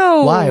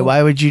 ew. Why?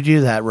 Why would you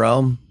do that,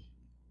 Rome?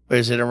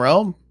 Is it in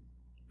Rome?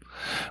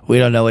 We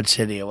don't know what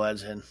city it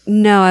was in.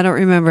 No, I don't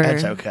remember.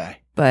 That's okay.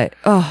 But,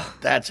 oh.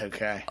 That's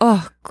okay.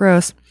 Oh,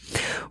 gross.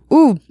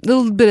 Ooh,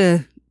 little bit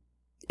of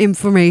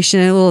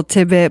information, a little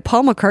tidbit.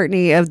 Paul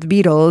McCartney of the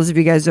Beatles, if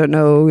you guys don't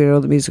know,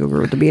 the musical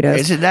group the Beatles.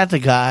 Isn't that the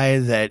guy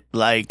that,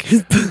 like...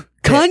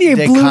 Kanye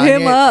blew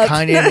him up.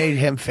 Kanye made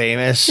him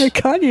famous. Yeah,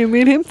 Kanye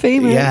made him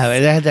famous. Yeah,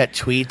 they had that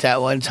tweet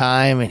that one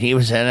time, and he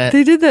was in it.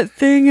 They did that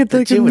thing at the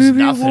movie was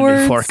nothing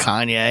awards. before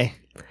Kanye.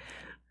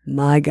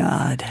 My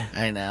God.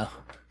 I know.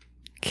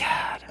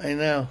 God. I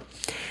know.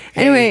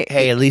 Anyway.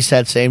 Hey, at least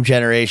that same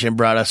generation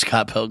brought us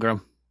Scott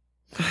Pilgrim.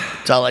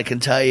 all I can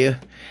tell you.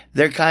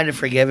 They're kind of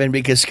forgiven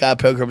because Scott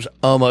Pilgrim's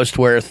almost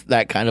worth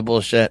that kind of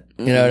bullshit.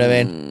 You know what I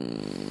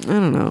mean? I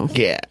don't know.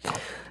 Yeah.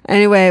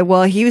 Anyway,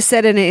 well, he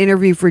said in an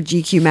interview for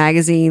GQ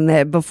magazine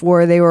that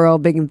before they were all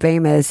big and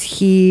famous,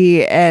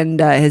 he and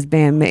his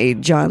bandmate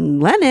John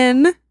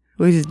Lennon,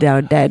 who's is now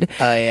dead.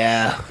 Oh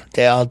yeah,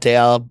 they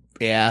all,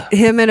 yeah.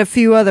 Him and a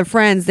few other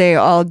friends, they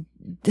all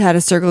had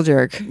a circle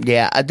jerk.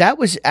 Yeah, that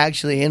was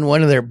actually in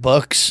one of their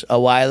books a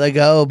while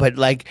ago, but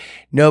like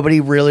nobody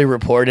really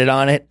reported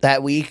on it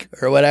that week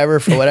or whatever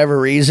for whatever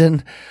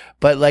reason.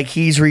 But like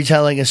he's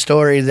retelling a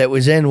story that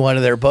was in one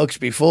of their books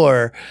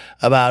before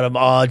about them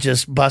all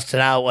just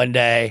busting out one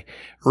day,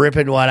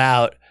 ripping one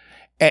out.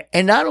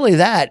 And not only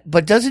that,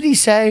 but doesn't he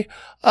say,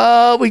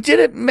 we did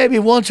it maybe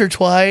once or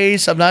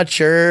twice? I'm not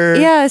sure.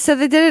 Yeah, so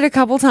they did it a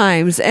couple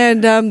times.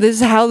 And this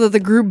is how the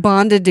group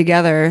bonded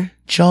together.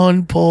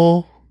 John,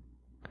 Paul.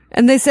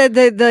 And they said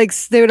that like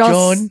they would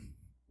all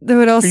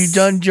are you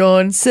done,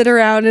 John? Sit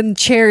around in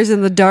chairs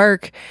in the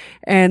dark,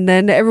 and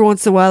then every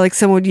once in a while, like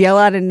someone would yell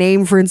out a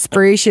name for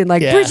inspiration,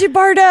 like Bridget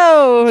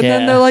Bardot, and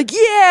then they're like,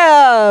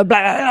 yeah,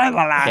 blah blah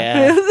blah.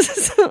 Yeah.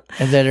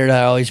 And then there'd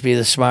always be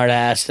the smart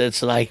ass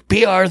that's like,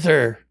 be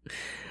Arthur.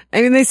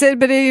 I mean, they said,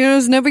 but it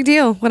was no big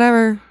deal,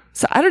 whatever.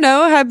 So I don't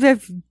know. Have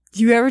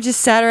you ever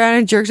just sat around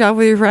and jerked off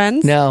with your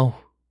friends? No,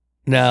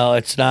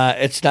 it's not.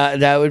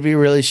 That would be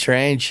really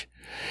strange.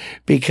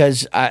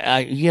 Because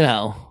I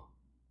know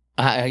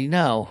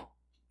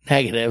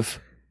negative.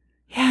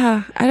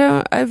 Yeah,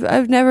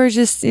 I've never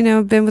just,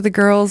 been with the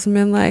girls and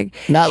been like,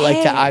 not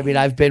like that. I mean,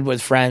 I've been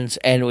with friends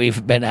and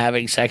we've been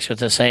having sex with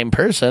the same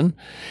person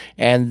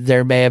and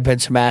there may have been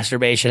some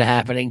masturbation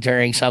happening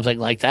during something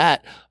like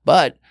that,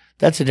 but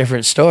that's a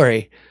different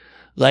story.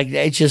 Like,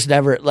 it's just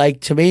never,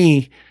 like, to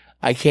me,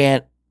 I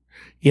can't,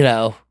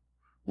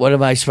 what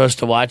am I supposed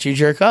to watch you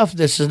jerk off?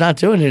 This is not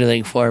doing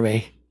anything for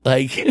me.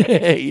 Like,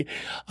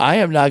 I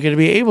am not going to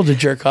be able to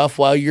jerk off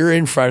while you're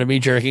in front of me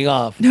jerking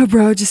off. No,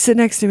 bro, just sit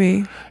next to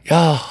me.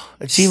 Oh,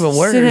 it's even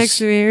worse. Sit next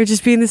to me or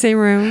just be in the same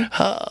room.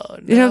 Oh, no,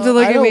 you don't have to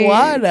look at me.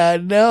 I don't wanna,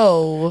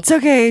 no. It's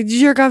okay. You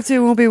jerk off too.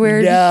 It won't be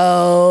weird.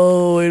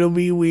 No, it'll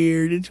be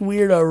weird. It's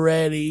weird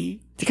already.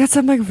 You got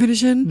something I can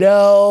finish in?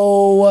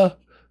 No.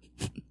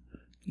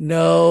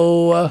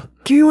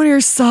 Give me one of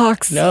your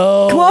socks.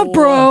 No. Come on,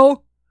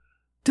 bro.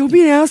 Don't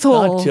be an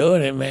asshole. Not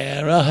doing it,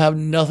 man. I'll have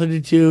nothing to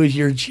do with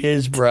your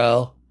jizz,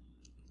 bro.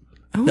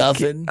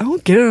 Nothing. I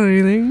won't get on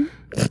anything.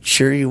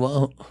 Sure you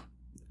won't.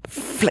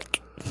 Flick.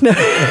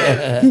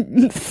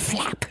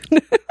 Flap.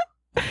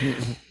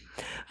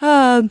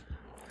 And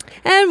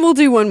we'll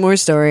do one more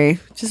story.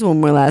 Just one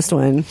more last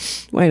one.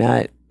 Why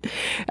not?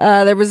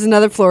 There was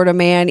another Florida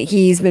man.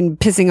 He's been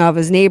pissing off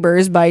his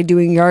neighbors by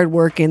doing yard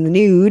work in the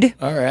nude.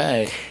 All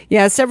right.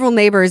 Yeah, several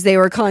neighbors, they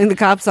were calling the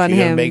cops on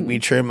him. Make me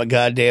trim my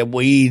goddamn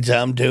weeds.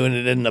 I'm doing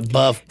it in the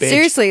buff, bitch.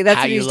 Seriously, that's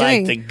how what he's you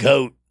doing. Like the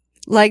goat.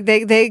 Like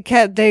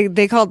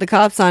they called the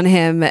cops on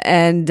him,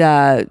 and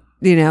they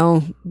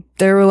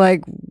were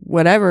like,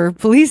 whatever.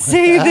 Police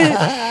say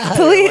that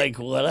like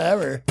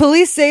whatever.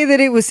 Police say that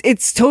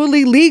it's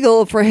totally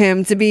legal for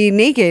him to be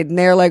naked, and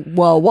they're like,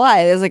 well,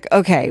 why? I was like,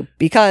 okay,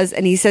 because,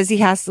 and he says he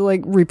has to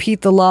like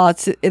repeat the law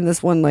in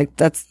this one, like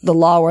that's the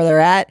law where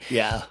they're at.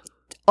 Yeah.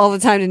 All the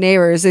time to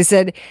neighbors. They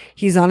said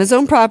he's on his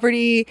own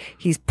property.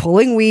 He's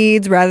pulling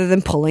weeds rather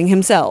than pulling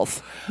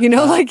himself. He's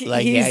not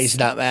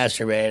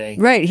masturbating.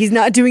 Right. He's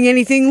not doing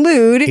anything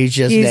lewd. He's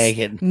just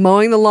naked.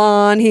 Mowing the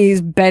lawn.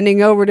 He's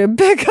bending over to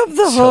pick up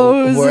the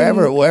hose.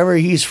 Wherever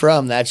he's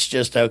from, that's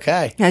just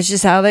okay. That's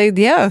just how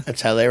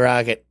that's how they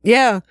rock it.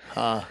 Yeah.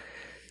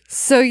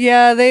 So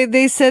yeah,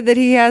 they said that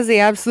he has the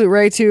absolute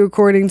right to,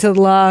 according to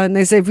the law. And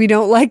they say if you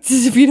don't want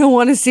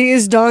to see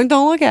his dong,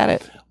 don't look at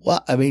it.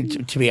 Well, I mean,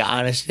 to be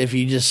honest, if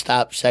you just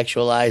stop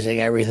sexualizing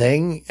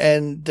everything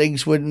and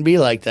things wouldn't be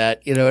like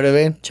that, you know what I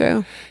mean?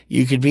 True.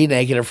 You could be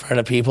naked in front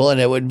of people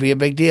and it wouldn't be a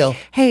big deal.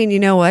 Hey, and you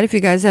know what? If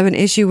you guys have an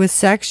issue with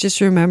sex, just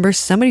remember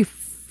somebody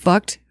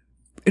fucked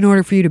in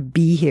order for you to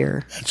be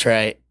here. That's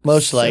right.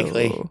 Most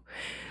likely.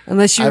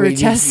 Unless you were a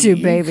test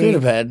tube baby. You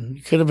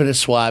could have been a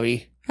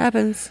swabby.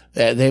 Happens.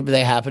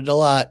 They happened a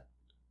lot.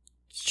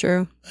 It's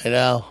true. I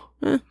know.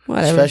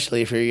 Whatever.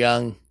 Especially if you're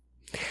young.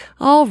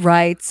 All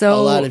right, so a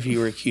lot of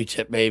you were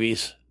Q-tip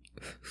babies.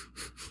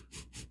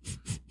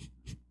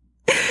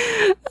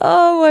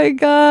 Oh my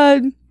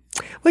God,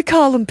 we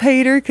call him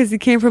Peter because he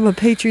came from a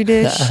petri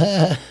dish.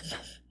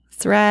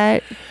 That's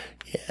right.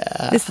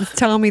 Yeah. This is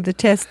Tommy the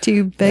test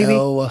tube baby.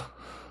 No. All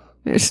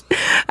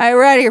right,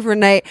 we're out of here for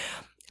tonight.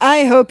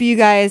 I hope you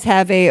guys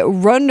have a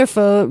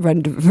wonderful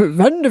rest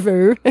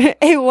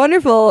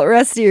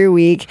of your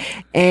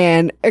week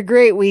and a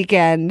great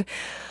weekend.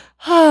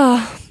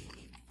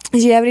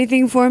 Did you have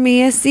anything for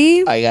me,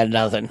 SC? I got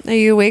nothing. Are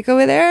you awake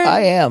over there? I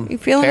am. You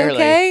feeling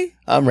okay?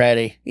 I'm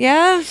ready.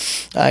 Yeah?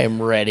 I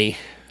am ready.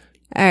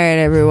 All right,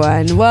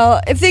 everyone.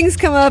 Well, if things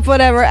come up,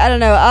 whatever, I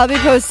don't know. I'll be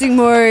posting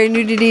more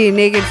nudity and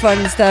naked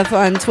fun stuff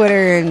on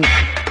Twitter and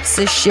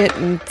cis shit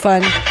and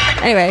fun.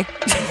 Anyway.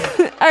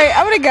 All right,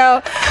 I'm going to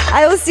go.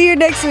 I will see you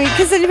next week.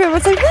 Kiss on your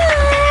favorite.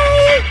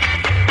 Bye.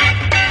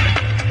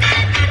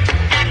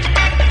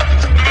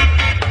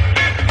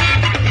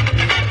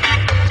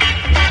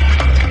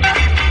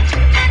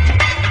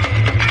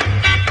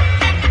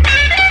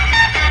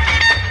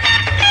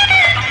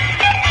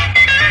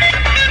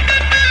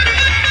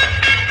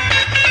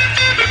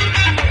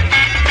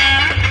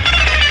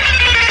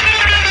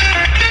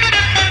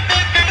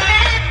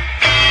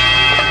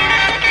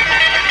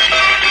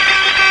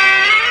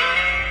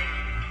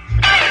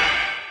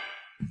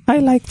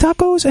 like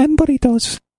tacos and burritos.